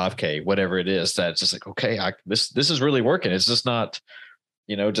ride, my 5K, whatever it is, that's just like, okay, this is really working. It's just not,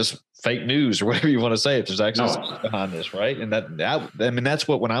 just fake news or whatever you want to say. If there's actually something behind this, right? And that's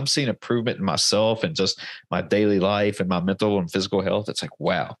what, when I'm seeing improvement in myself and just my daily life and my mental and physical health, it's like,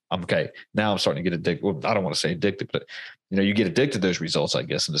 wow, I'm okay. Now I'm starting to get addicted. Well, I don't want to say addicted, but you get addicted to those results, I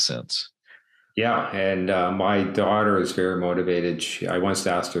guess, in a sense. Yeah. And my daughter is very motivated. I once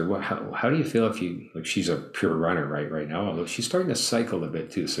asked her, how do you feel if she's a pure runner right now, although she's starting to cycle a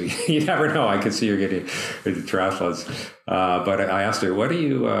bit too. So you never know. I can see her getting into triathlons. But I asked her, what do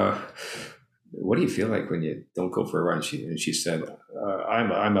you feel like when you don't go for a run? And she said,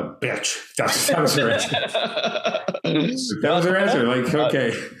 I'm a bitch. That was her answer. That was her answer. Like,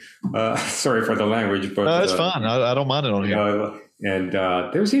 okay. Sorry for the language, but no, it's fine. I don't mind it on here. And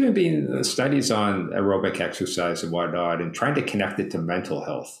there's even been studies on aerobic exercise and whatnot, and trying to connect it to mental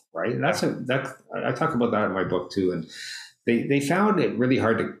health, right? And I talk about that in my book too. And they found it really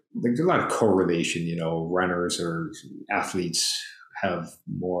hard to. There's a lot of correlation. Runners or athletes have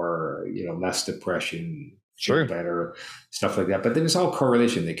more, less depression, sure, better, stuff like that. But there's all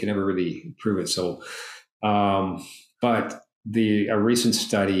correlation. They can never really prove it. So, but a recent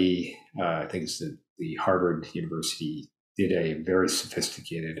study, I think it's the Harvard University, did a very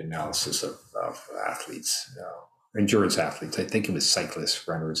sophisticated analysis of athletes, endurance athletes. I think it was cyclists,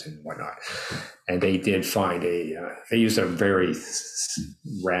 runners, and whatnot. And they did find they used a very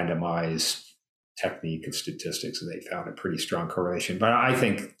randomized technique of statistics, and they found a pretty strong correlation. But I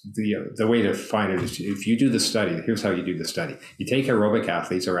think the way to find it is, if you do the study, here's how you do the study. You take aerobic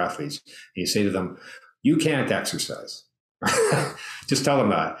athletes, and you say to them, you can't exercise. Just tell them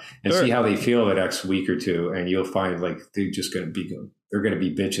that and sure, see how they feel the next week or two, and you'll find like they're going to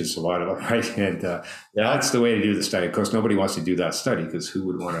be bitches, a lot of them, right? And that's the way to do the study. Of course, nobody wants to do that study, because who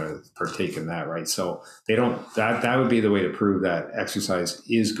would want to partake in that, right? So they don't. That would be the way to prove that exercise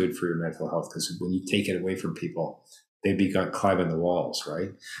is good for your mental health, because when you take it away from people, they begin climbing the walls, right?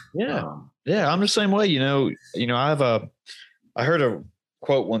 Yeah, I'm the same way. I heard a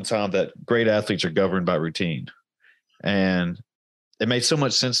quote one time that great athletes are governed by routine. And it made so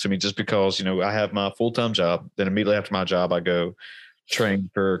much sense to me, just because, I have my full-time job. Then immediately after my job, I go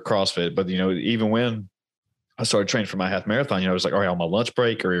train for CrossFit. But, even when I started training for my half marathon, I was like, all right, on my lunch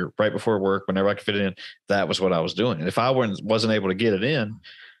break or right before work, whenever I could fit it in, that was what I was doing. And if I wasn't able to get it in,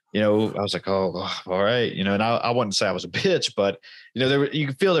 I was like, oh, all right. And I wouldn't say I was a bitch, but, you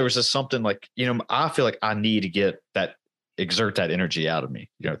could feel there was just something like, I feel like I need to exert that energy out of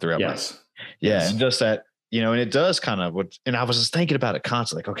me, throughout my life. Yeah. Yes. And just that, and it does kind of and I was just thinking about it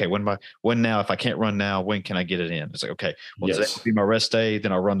constantly. Like, okay, when now, if I can't run now, when can I get it in? It's like, okay, well, today will be my rest day.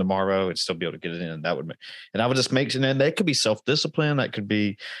 Then I'll run tomorrow and still be able to get it in. And I would just make, and then that could be self-discipline. That could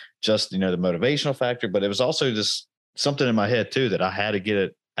be just, the motivational factor, but it was also just something in my head too, that I had to get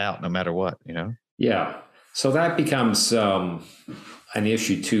it out no matter what, Yeah. So that becomes, an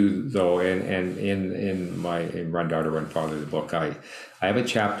issue too, though, and in Run Daughter Run Father, the book, I have a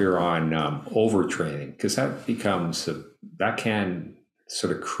chapter on overtraining, because that can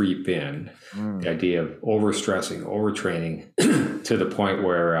sort of creep in, the idea of overstressing, overtraining to the point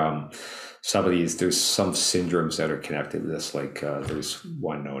where there's some syndromes that are connected to this. Like there's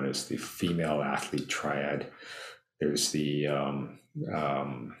one known as the female athlete triad. There's the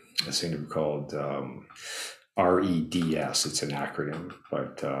a syndrome called REDS. It's an acronym,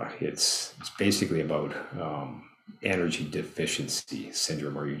 but it's basically about energy deficiency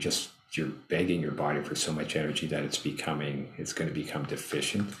syndrome, where you're begging your body for so much energy that it's going to become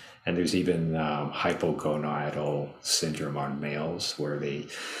deficient. And there's even hypogonadal syndrome on males, where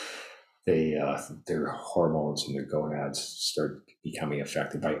their hormones and their gonads start becoming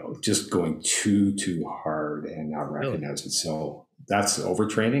affected by just going too hard and not recognize it. So that's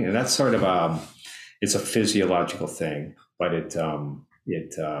overtraining, and that's sort of it's a physiological thing, but it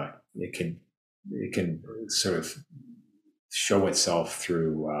can sort of show itself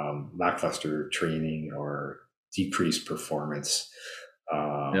through lackluster training or decreased performance.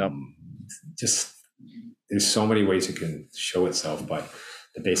 Just there's so many ways it can show itself, but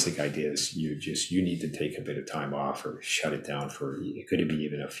the basic idea is you need to take a bit of time off or shut it down for, it could be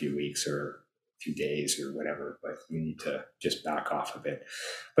even a few weeks or a few days or whatever, but you need to just back off a bit.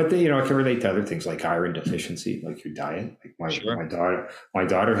 But then, it can relate to other things like iron deficiency, like your diet. Like my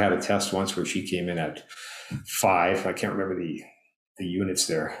daughter had a test once where she came in at 5, I can't remember the units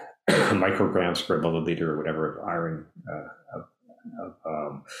there, micrograms per milliliter or whatever of iron,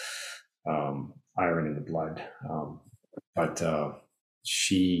 iron in the blood. But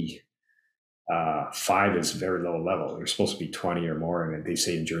she 5 is very low level. They're supposed to be 20 or more, and they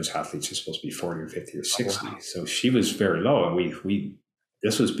say endurance athletes are supposed to be 40 or 50 or 60. Oh, wow. So she was very low, and we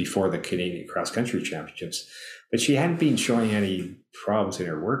this was before the Canadian cross country championships, but she hadn't been showing any problems in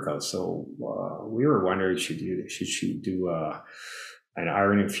her workouts. So we were wondering, should she do an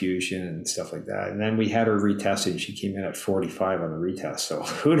iron infusion and stuff like that. And then we had her retested. She came in at 45 on the retest. So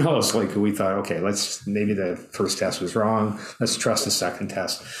who knows? Like, we thought, okay, maybe the first test was wrong. Let's trust the second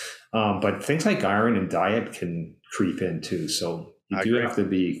test. But things like iron and diet can creep in too. So you do have to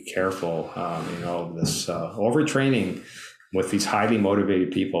be careful, this overtraining with these highly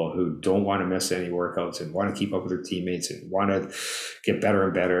motivated people who don't want to miss any workouts and want to keep up with their teammates and want to get better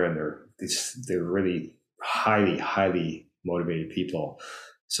and better. And they're really highly, highly motivated people.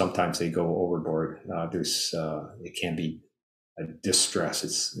 Sometimes they go overboard. It can be a distress.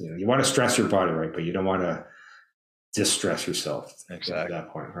 It's, you want to stress your body, right? But you don't want to distress yourself at that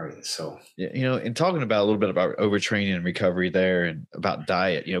point, right? So, in talking about a little bit about overtraining and recovery there and about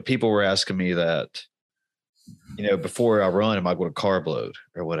diet, people were asking me that, before I run, am I going to carb load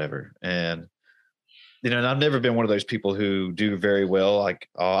or whatever? And, and I've never been one of those people who do very well. Like,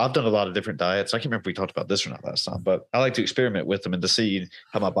 I've done a lot of different diets. I can't remember if we talked about this or not last time, but I like to experiment with them and to see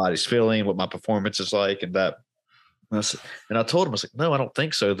how my body's feeling, what my performance is like, and that. And I told him, I was like, no, I don't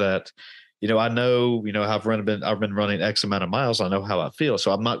think so. That, I know, I've been running X amount of miles. I know how I feel.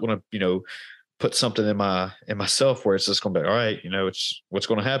 So I'm not going to, put something in myself where it's just going to be, all right, it's what's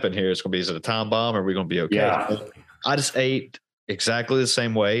going to happen here. It's going to be, is it a time bomb? Or are we going to be okay? Yeah. I just ate exactly the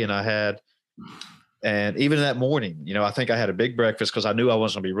same way. And even that morning, I think I had a big breakfast because I knew I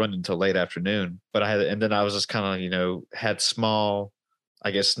wasn't going to be running until late afternoon, but and then I was just kind of, had small, I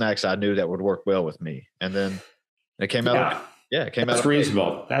guess, snacks I knew that would work well with me. And then it came out. It came out. That's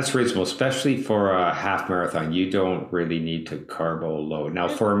reasonable. That's reasonable, especially for a half marathon. You don't really need to carbo load. Now,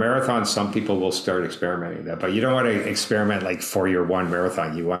 for a marathon, some people will start experimenting that, but you don't want to experiment like for your one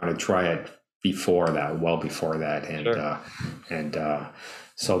marathon. You want to try it before that, well before that,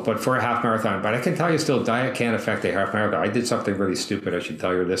 but for a half marathon. But I can tell you, still, diet can affect a half marathon. I did something really stupid. I should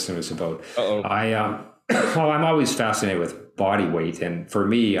tell your listeners about. I'm always fascinated with body weight, and for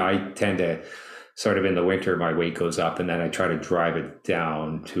me, I tend to. Sort of in the winter, my weight goes up, and then I try to drive it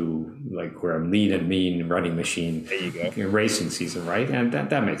down to like where I'm lean and mean running machine. There you go. In racing season, right? And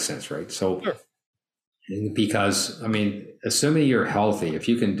that makes sense, right? So, sure. Because assuming you're healthy, if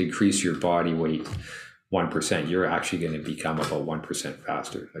you can decrease your body weight 1%, you're actually going to become about 1%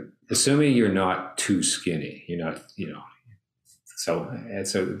 faster. Like, assuming you're not too skinny, you're not, So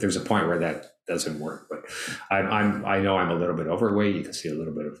there's a point where that doesn't work, but I know I'm a little bit overweight. You can see a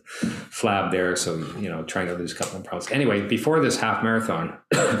little bit of flab there. So, trying to lose a couple of pounds. Anyway, before this half marathon,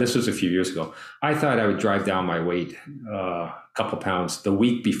 this was a few years ago, I thought I would drive down my weight a couple pounds the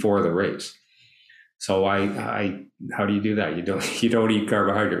week before the race. So how do you do that? You don't eat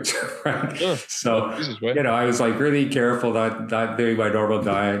carbohydrates, right? Sure. So, I was like really careful not doing my normal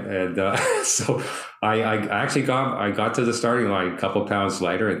diet. And so I actually got to the starting line a couple pounds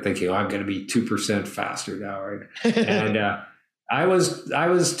lighter and thinking, I'm going to be 2% faster now, right? And I was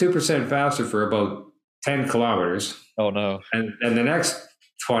 2% faster for about 10 kilometers. Oh no! And the next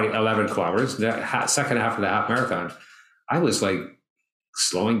 11 kilometers, the second half of the half marathon, I was like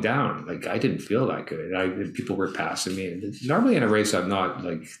slowing down. Like, I didn't feel that good. People were passing me. And normally in a race, I'm not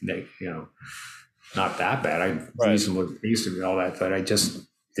like, not that bad. I used to be all that, but I just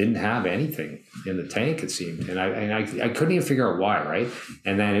didn't have anything in the tank, it seemed. And I couldn't even figure out why, right?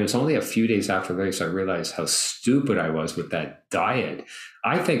 And then it was only a few days after the race, I realized how stupid I was with that diet.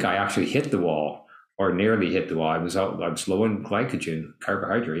 I think I actually hit the wall, or nearly hit the wall. I was low in glycogen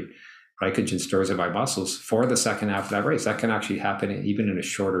stores in my muscles for the second half of that race. That can actually happen even in a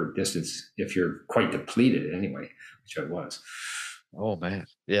shorter distance if you're quite depleted anyway, which I was. Oh man.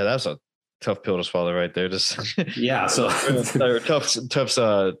 Yeah, that's a tough pill to swallow right there. Just yeah. So tough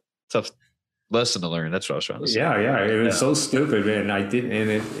lesson to learn. That's what I was trying to say. Yeah. It was so stupid, man.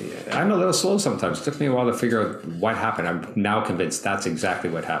 I'm a little slow sometimes. It took me a while to figure out what happened. I'm now convinced that's exactly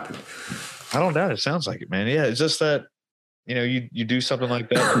what happened. I don't doubt it. Sounds like it, man. Yeah. It's just that, you do something like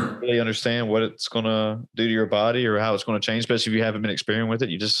that, you really understand what it's going to do to your body or how it's going to change, especially if you haven't been experiencing with it.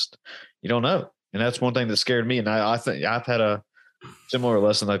 You don't know. And that's one thing that scared me. And I think I've had a similar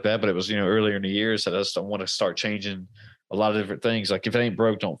lesson like that, but it was, earlier in the years that I just don't want to start changing a lot of different things. Like if it ain't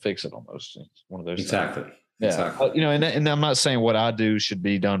broke, don't fix it almost. It's one of those Exactly. things. Yeah. Exactly. And I'm not saying what I do should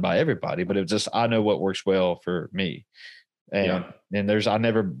be done by everybody, but I know what works well for me. And I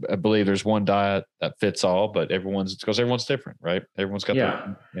never believe there's one diet that fits all, but everyone's different, right? Everyone's got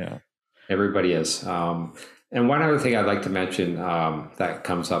Everybody is. And one other thing I'd like to mention that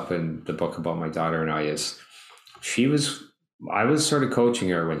comes up in the book about my daughter and I is I was sort of coaching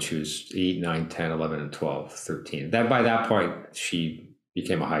her when she was 8, 9, 10, 11, and 12, 13. By that point, she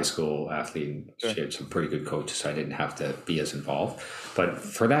became a high school athlete and she had some pretty good coaches, so I didn't have to be as involved. But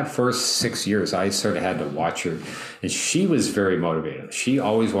for that first 6 years, I sort of had to watch her, and she was very motivated. She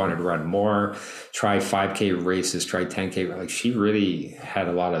always wanted to run more, try 5K races, try 10K. Like she really had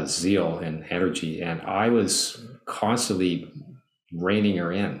a lot of zeal and energy, and I was constantly reining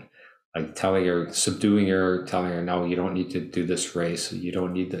her in, like telling her, subduing her, telling her, no, you don't need to do this race. You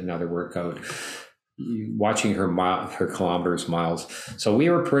don't need another workout. Watching her kilometers, miles. So we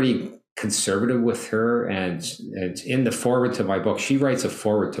were pretty conservative with her. And in the foreword to my book, she writes a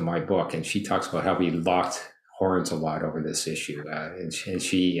foreword to my book, and she talks about how we locked horns a lot over this issue. And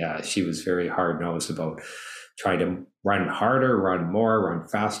she was very hard-nosed about trying to run harder, run more, run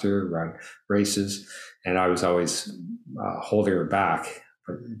faster, run races. And I was always holding her back.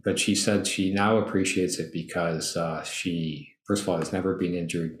 But she said she now appreciates it because she, first of all, has never been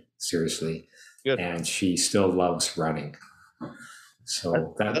injured seriously. Good. And she still loves running.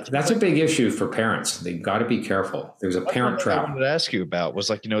 So that's a big issue for parents. They've got to be careful. There's a parent trap. I wanted to ask you about was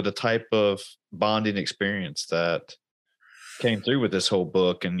like, the type of bonding experience that came through with this whole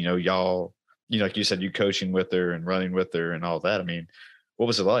book. And, y'all, like you said, you coaching with her and running with her and all that. I mean, what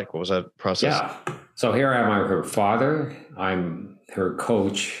was it like? What was that process? Yeah. So here I am, I'm her father, I'm her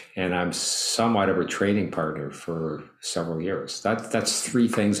coach, and I'm somewhat of a training partner for several years. That's three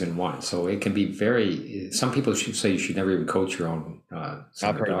things in one. So it can be some people should say you should never even coach your own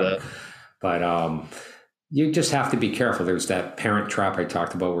son or daughter. But you just have to be careful. There's that parent trap I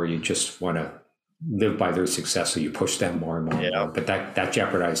talked about where you just want to live by their success, so you push them more and more. Yeah. But that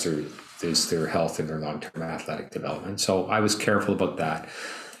jeopardizes their health and their long-term athletic development. So I was careful about that.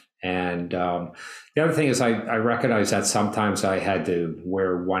 And the other thing is I recognize that sometimes I had to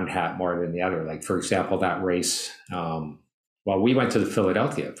wear one hat more than the other. Like, for example, that race, we went to the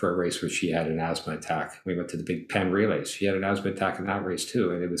Philadelphia for a race where she had an asthma attack. We went to the Big Penn Relays. She had an asthma attack in that race too.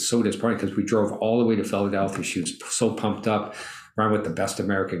 And it was so disappointing because we drove all the way to Philadelphia. She was so pumped up, ran with the best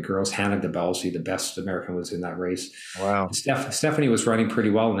American girls. Hannah DeBelsey, the best American, was in that race. Wow. Stephanie was running pretty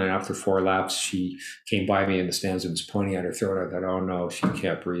well. And then after 4 laps, she came by me in the stands and was pointing at her throat. I thought, oh no, she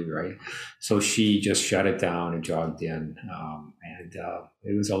can't breathe, right? So she just shut it down and jogged in. And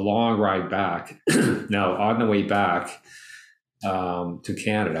it was a long ride back. Now, on the way back to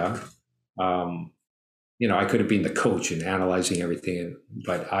Canada, I could have been the coach and analyzing everything,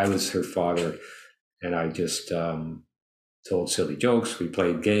 but I was her father, and I just told silly jokes. We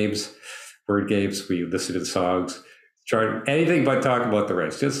played games, word games. We listened to the songs, tried anything but talk about the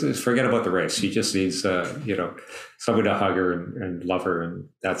race. Just forget about the race. She just needs, someone to hug her and love her. And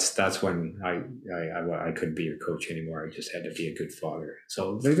that's when I couldn't be her coach anymore. I just had to be a good father.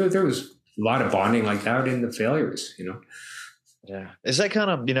 So there was a lot of bonding like that in the failures, Yeah. Is that kind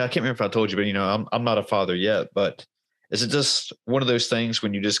of, I can't remember if I told you, but, I'm not a father yet, but is it just one of those things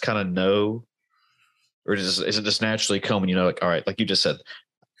when you just kind of know, or is it just naturally come and like, all right, like you just said,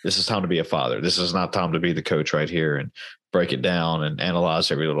 this is time to be a father. This is not time to be the coach right here and break it down and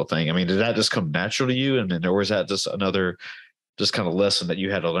analyze every little thing. I mean, did that just come natural to you? Or is that just another just kind of lesson that you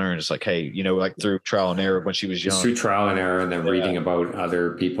had to learn? It's like, hey, like through trial and error when she was young. Through trial and error, and then reading about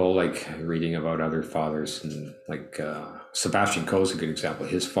other people, like reading about other fathers, and like Sebastian Coe is a good example.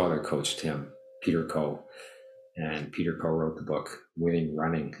 His father coached him, Peter Coe. And Peter Coe wrote the book, Winning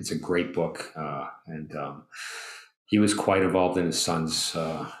Running. It's a great book. And he was quite involved in his son's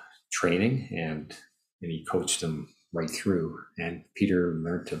training, and he coached him right through. And Peter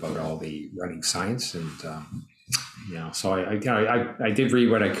learned about all the running science. And, so I did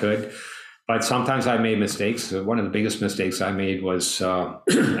read what I could. But sometimes I made mistakes. One of the biggest mistakes I made was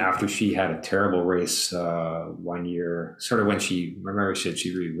after she had a terrible race 1 year, sort of when she said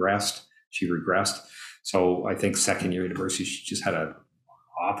she regressed. So I think second year university, she just had an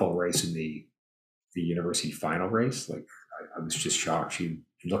awful race in the the university final race. Like I was just shocked. She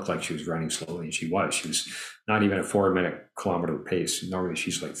looked like she was running slowly, and she was not even a 4-minute kilometer pace. Normally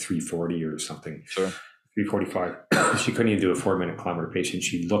she's like 3:40 or something. Sure. 3:45. She couldn't even do a 4-minute kilometer pace, and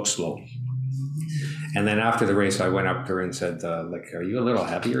she looked slow. And then after the race, I went up to her and said, like, are you a little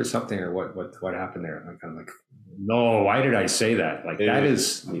heavy or something, or what happened there? And I'm like, no, why did I say that? Like, that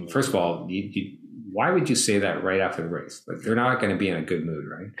is, first of all, why would you say that right after the race? Like, they're not going to be in a good mood,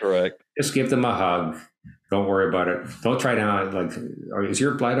 right? Correct. Just give them a hug. Don't worry about it. Don't try to, like, is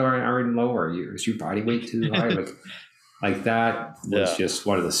your blood iron low, or is your body weight too high? like that was just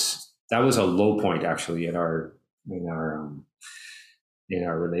one of the, that was a low point actually in our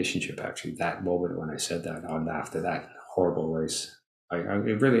relationship, actually, that moment when I said that after that horrible race. I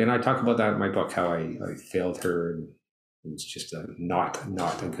really, and I talk about that in my book, how I failed her, and it was just not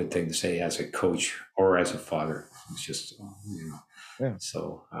a good thing to say as a coach or as a father. It's just,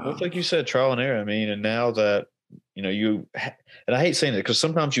 So, well, like you said, trial and error. I mean, and now that, and I hate saying it because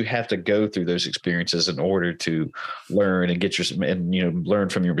sometimes you have to go through those experiences in order to learn and learn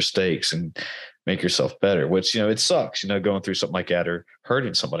from your mistakes and make yourself better, which, it sucks, going through something like that or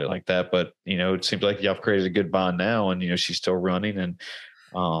hurting somebody like that. But, it seems like y'all created a good bond now, and, she's still running, and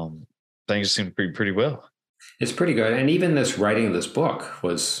things seem pretty well. It's pretty good. And even this writing of this book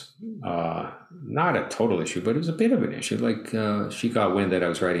was not a total issue, but it was a bit of an issue. Like she got wind that I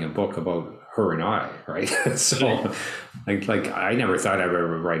was writing a book about her and I, right? So like I never thought I'd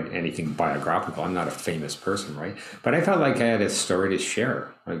ever write anything biographical. I'm not a famous person, right? But I felt like I had a story to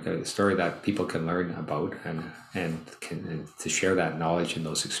share, like a story that people can learn about and to share that knowledge and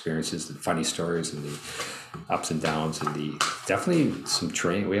those experiences, the funny stories and the ups and downs, and definitely some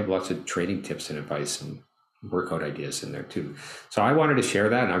training. We have lots of training tips and advice and workout ideas in there too. So I wanted to share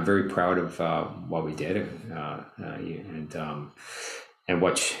that, and I'm very proud of what we did and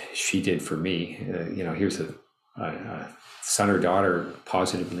what she did for me. Here's a son or daughter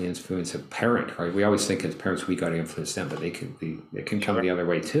positively influence a parent, right? We always think as parents we got to influence them, but they can come the other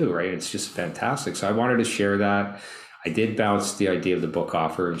way too, right? It's just fantastic. So I wanted to share that. I did bounce the idea of the book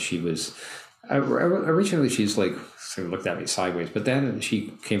off her, and she was originally, she's like sort of looked at me sideways, but then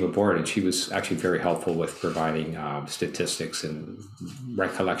she came aboard, and she was actually very helpful with providing statistics and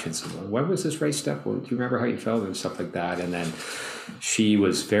recollections of when was this race stuff? Well, do you remember how you felt and stuff like that? And then she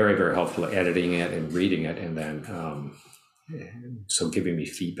was very, very helpful at editing it and reading it, and then so giving me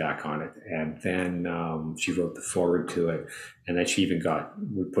feedback on it. And then she wrote the foreword to it, and then she even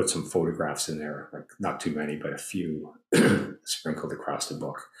we put some photographs in there, like not too many, but a few sprinkled across the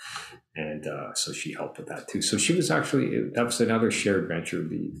book. And so she helped with that too. So she was that was another shared venture,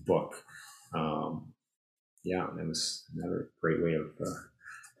 the book. It was another great way of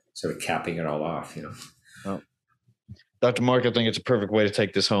sort of capping it all off, Well, Dr. Mark, I think it's a perfect way to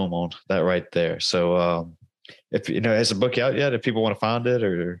take this home on that right there. So if has the book out yet, if people want to find it,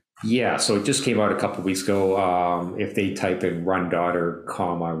 or? Yeah, so it just came out a couple of weeks ago. If they type in "run daughter,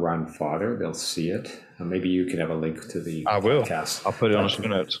 run father," they'll see it. Maybe you can have a link to the podcast. I'll put it on the show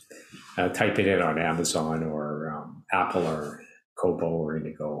notes. Type it in on Amazon or Apple or Kobo or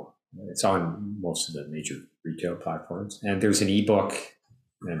Indigo. It's on most of the major retail platforms. And there's an ebook,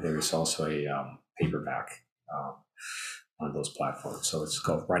 and there's also a paperback on those platforms. So it's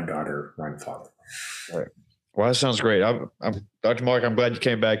called "Run Daughter, Run Father." All right. Well, that sounds great. I'm Dr. Mark, I'm glad you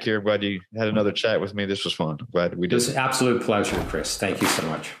came back here. I'm glad you had another chat with me. This was fun. I'm glad we did. It was an absolute pleasure, Chris. Thank you so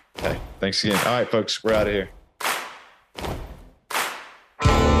much. Okay. Thanks again. All right, folks, we're out of here.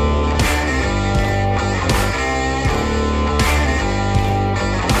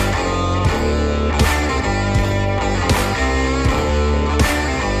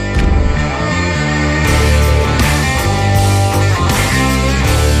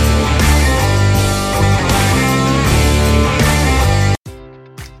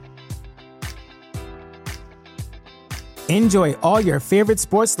 Enjoy all your favorite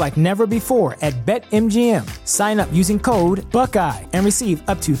sports like never before at BetMGM. Sign up using code Buckeye and receive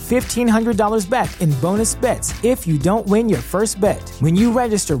up to $1,500 back in bonus bets if you don't win your first bet. When you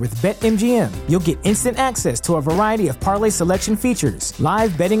register with BetMGM, you'll get instant access to a variety of parlay selection features,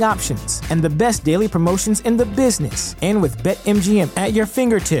 live betting options, and the best daily promotions in the business. And with BetMGM at your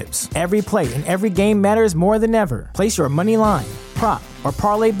fingertips, every play and every game matters more than ever. Place your money line, prop, or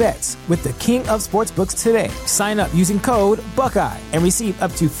parlay bets with the king of sportsbooks today. Sign up using code Buckeye and receive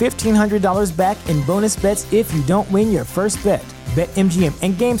up to $1,500 back in bonus bets if you don't win your first bet. BetMGM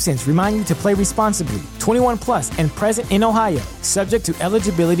and GameSense remind you to play responsibly. 21 plus and present in Ohio, subject to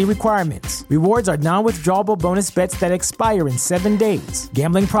eligibility requirements. Rewards are non-withdrawable bonus bets that expire in 7 days.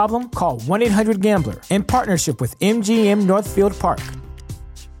 Gambling problem? Call 1-800-GAMBLER in partnership with MGM Northfield Park.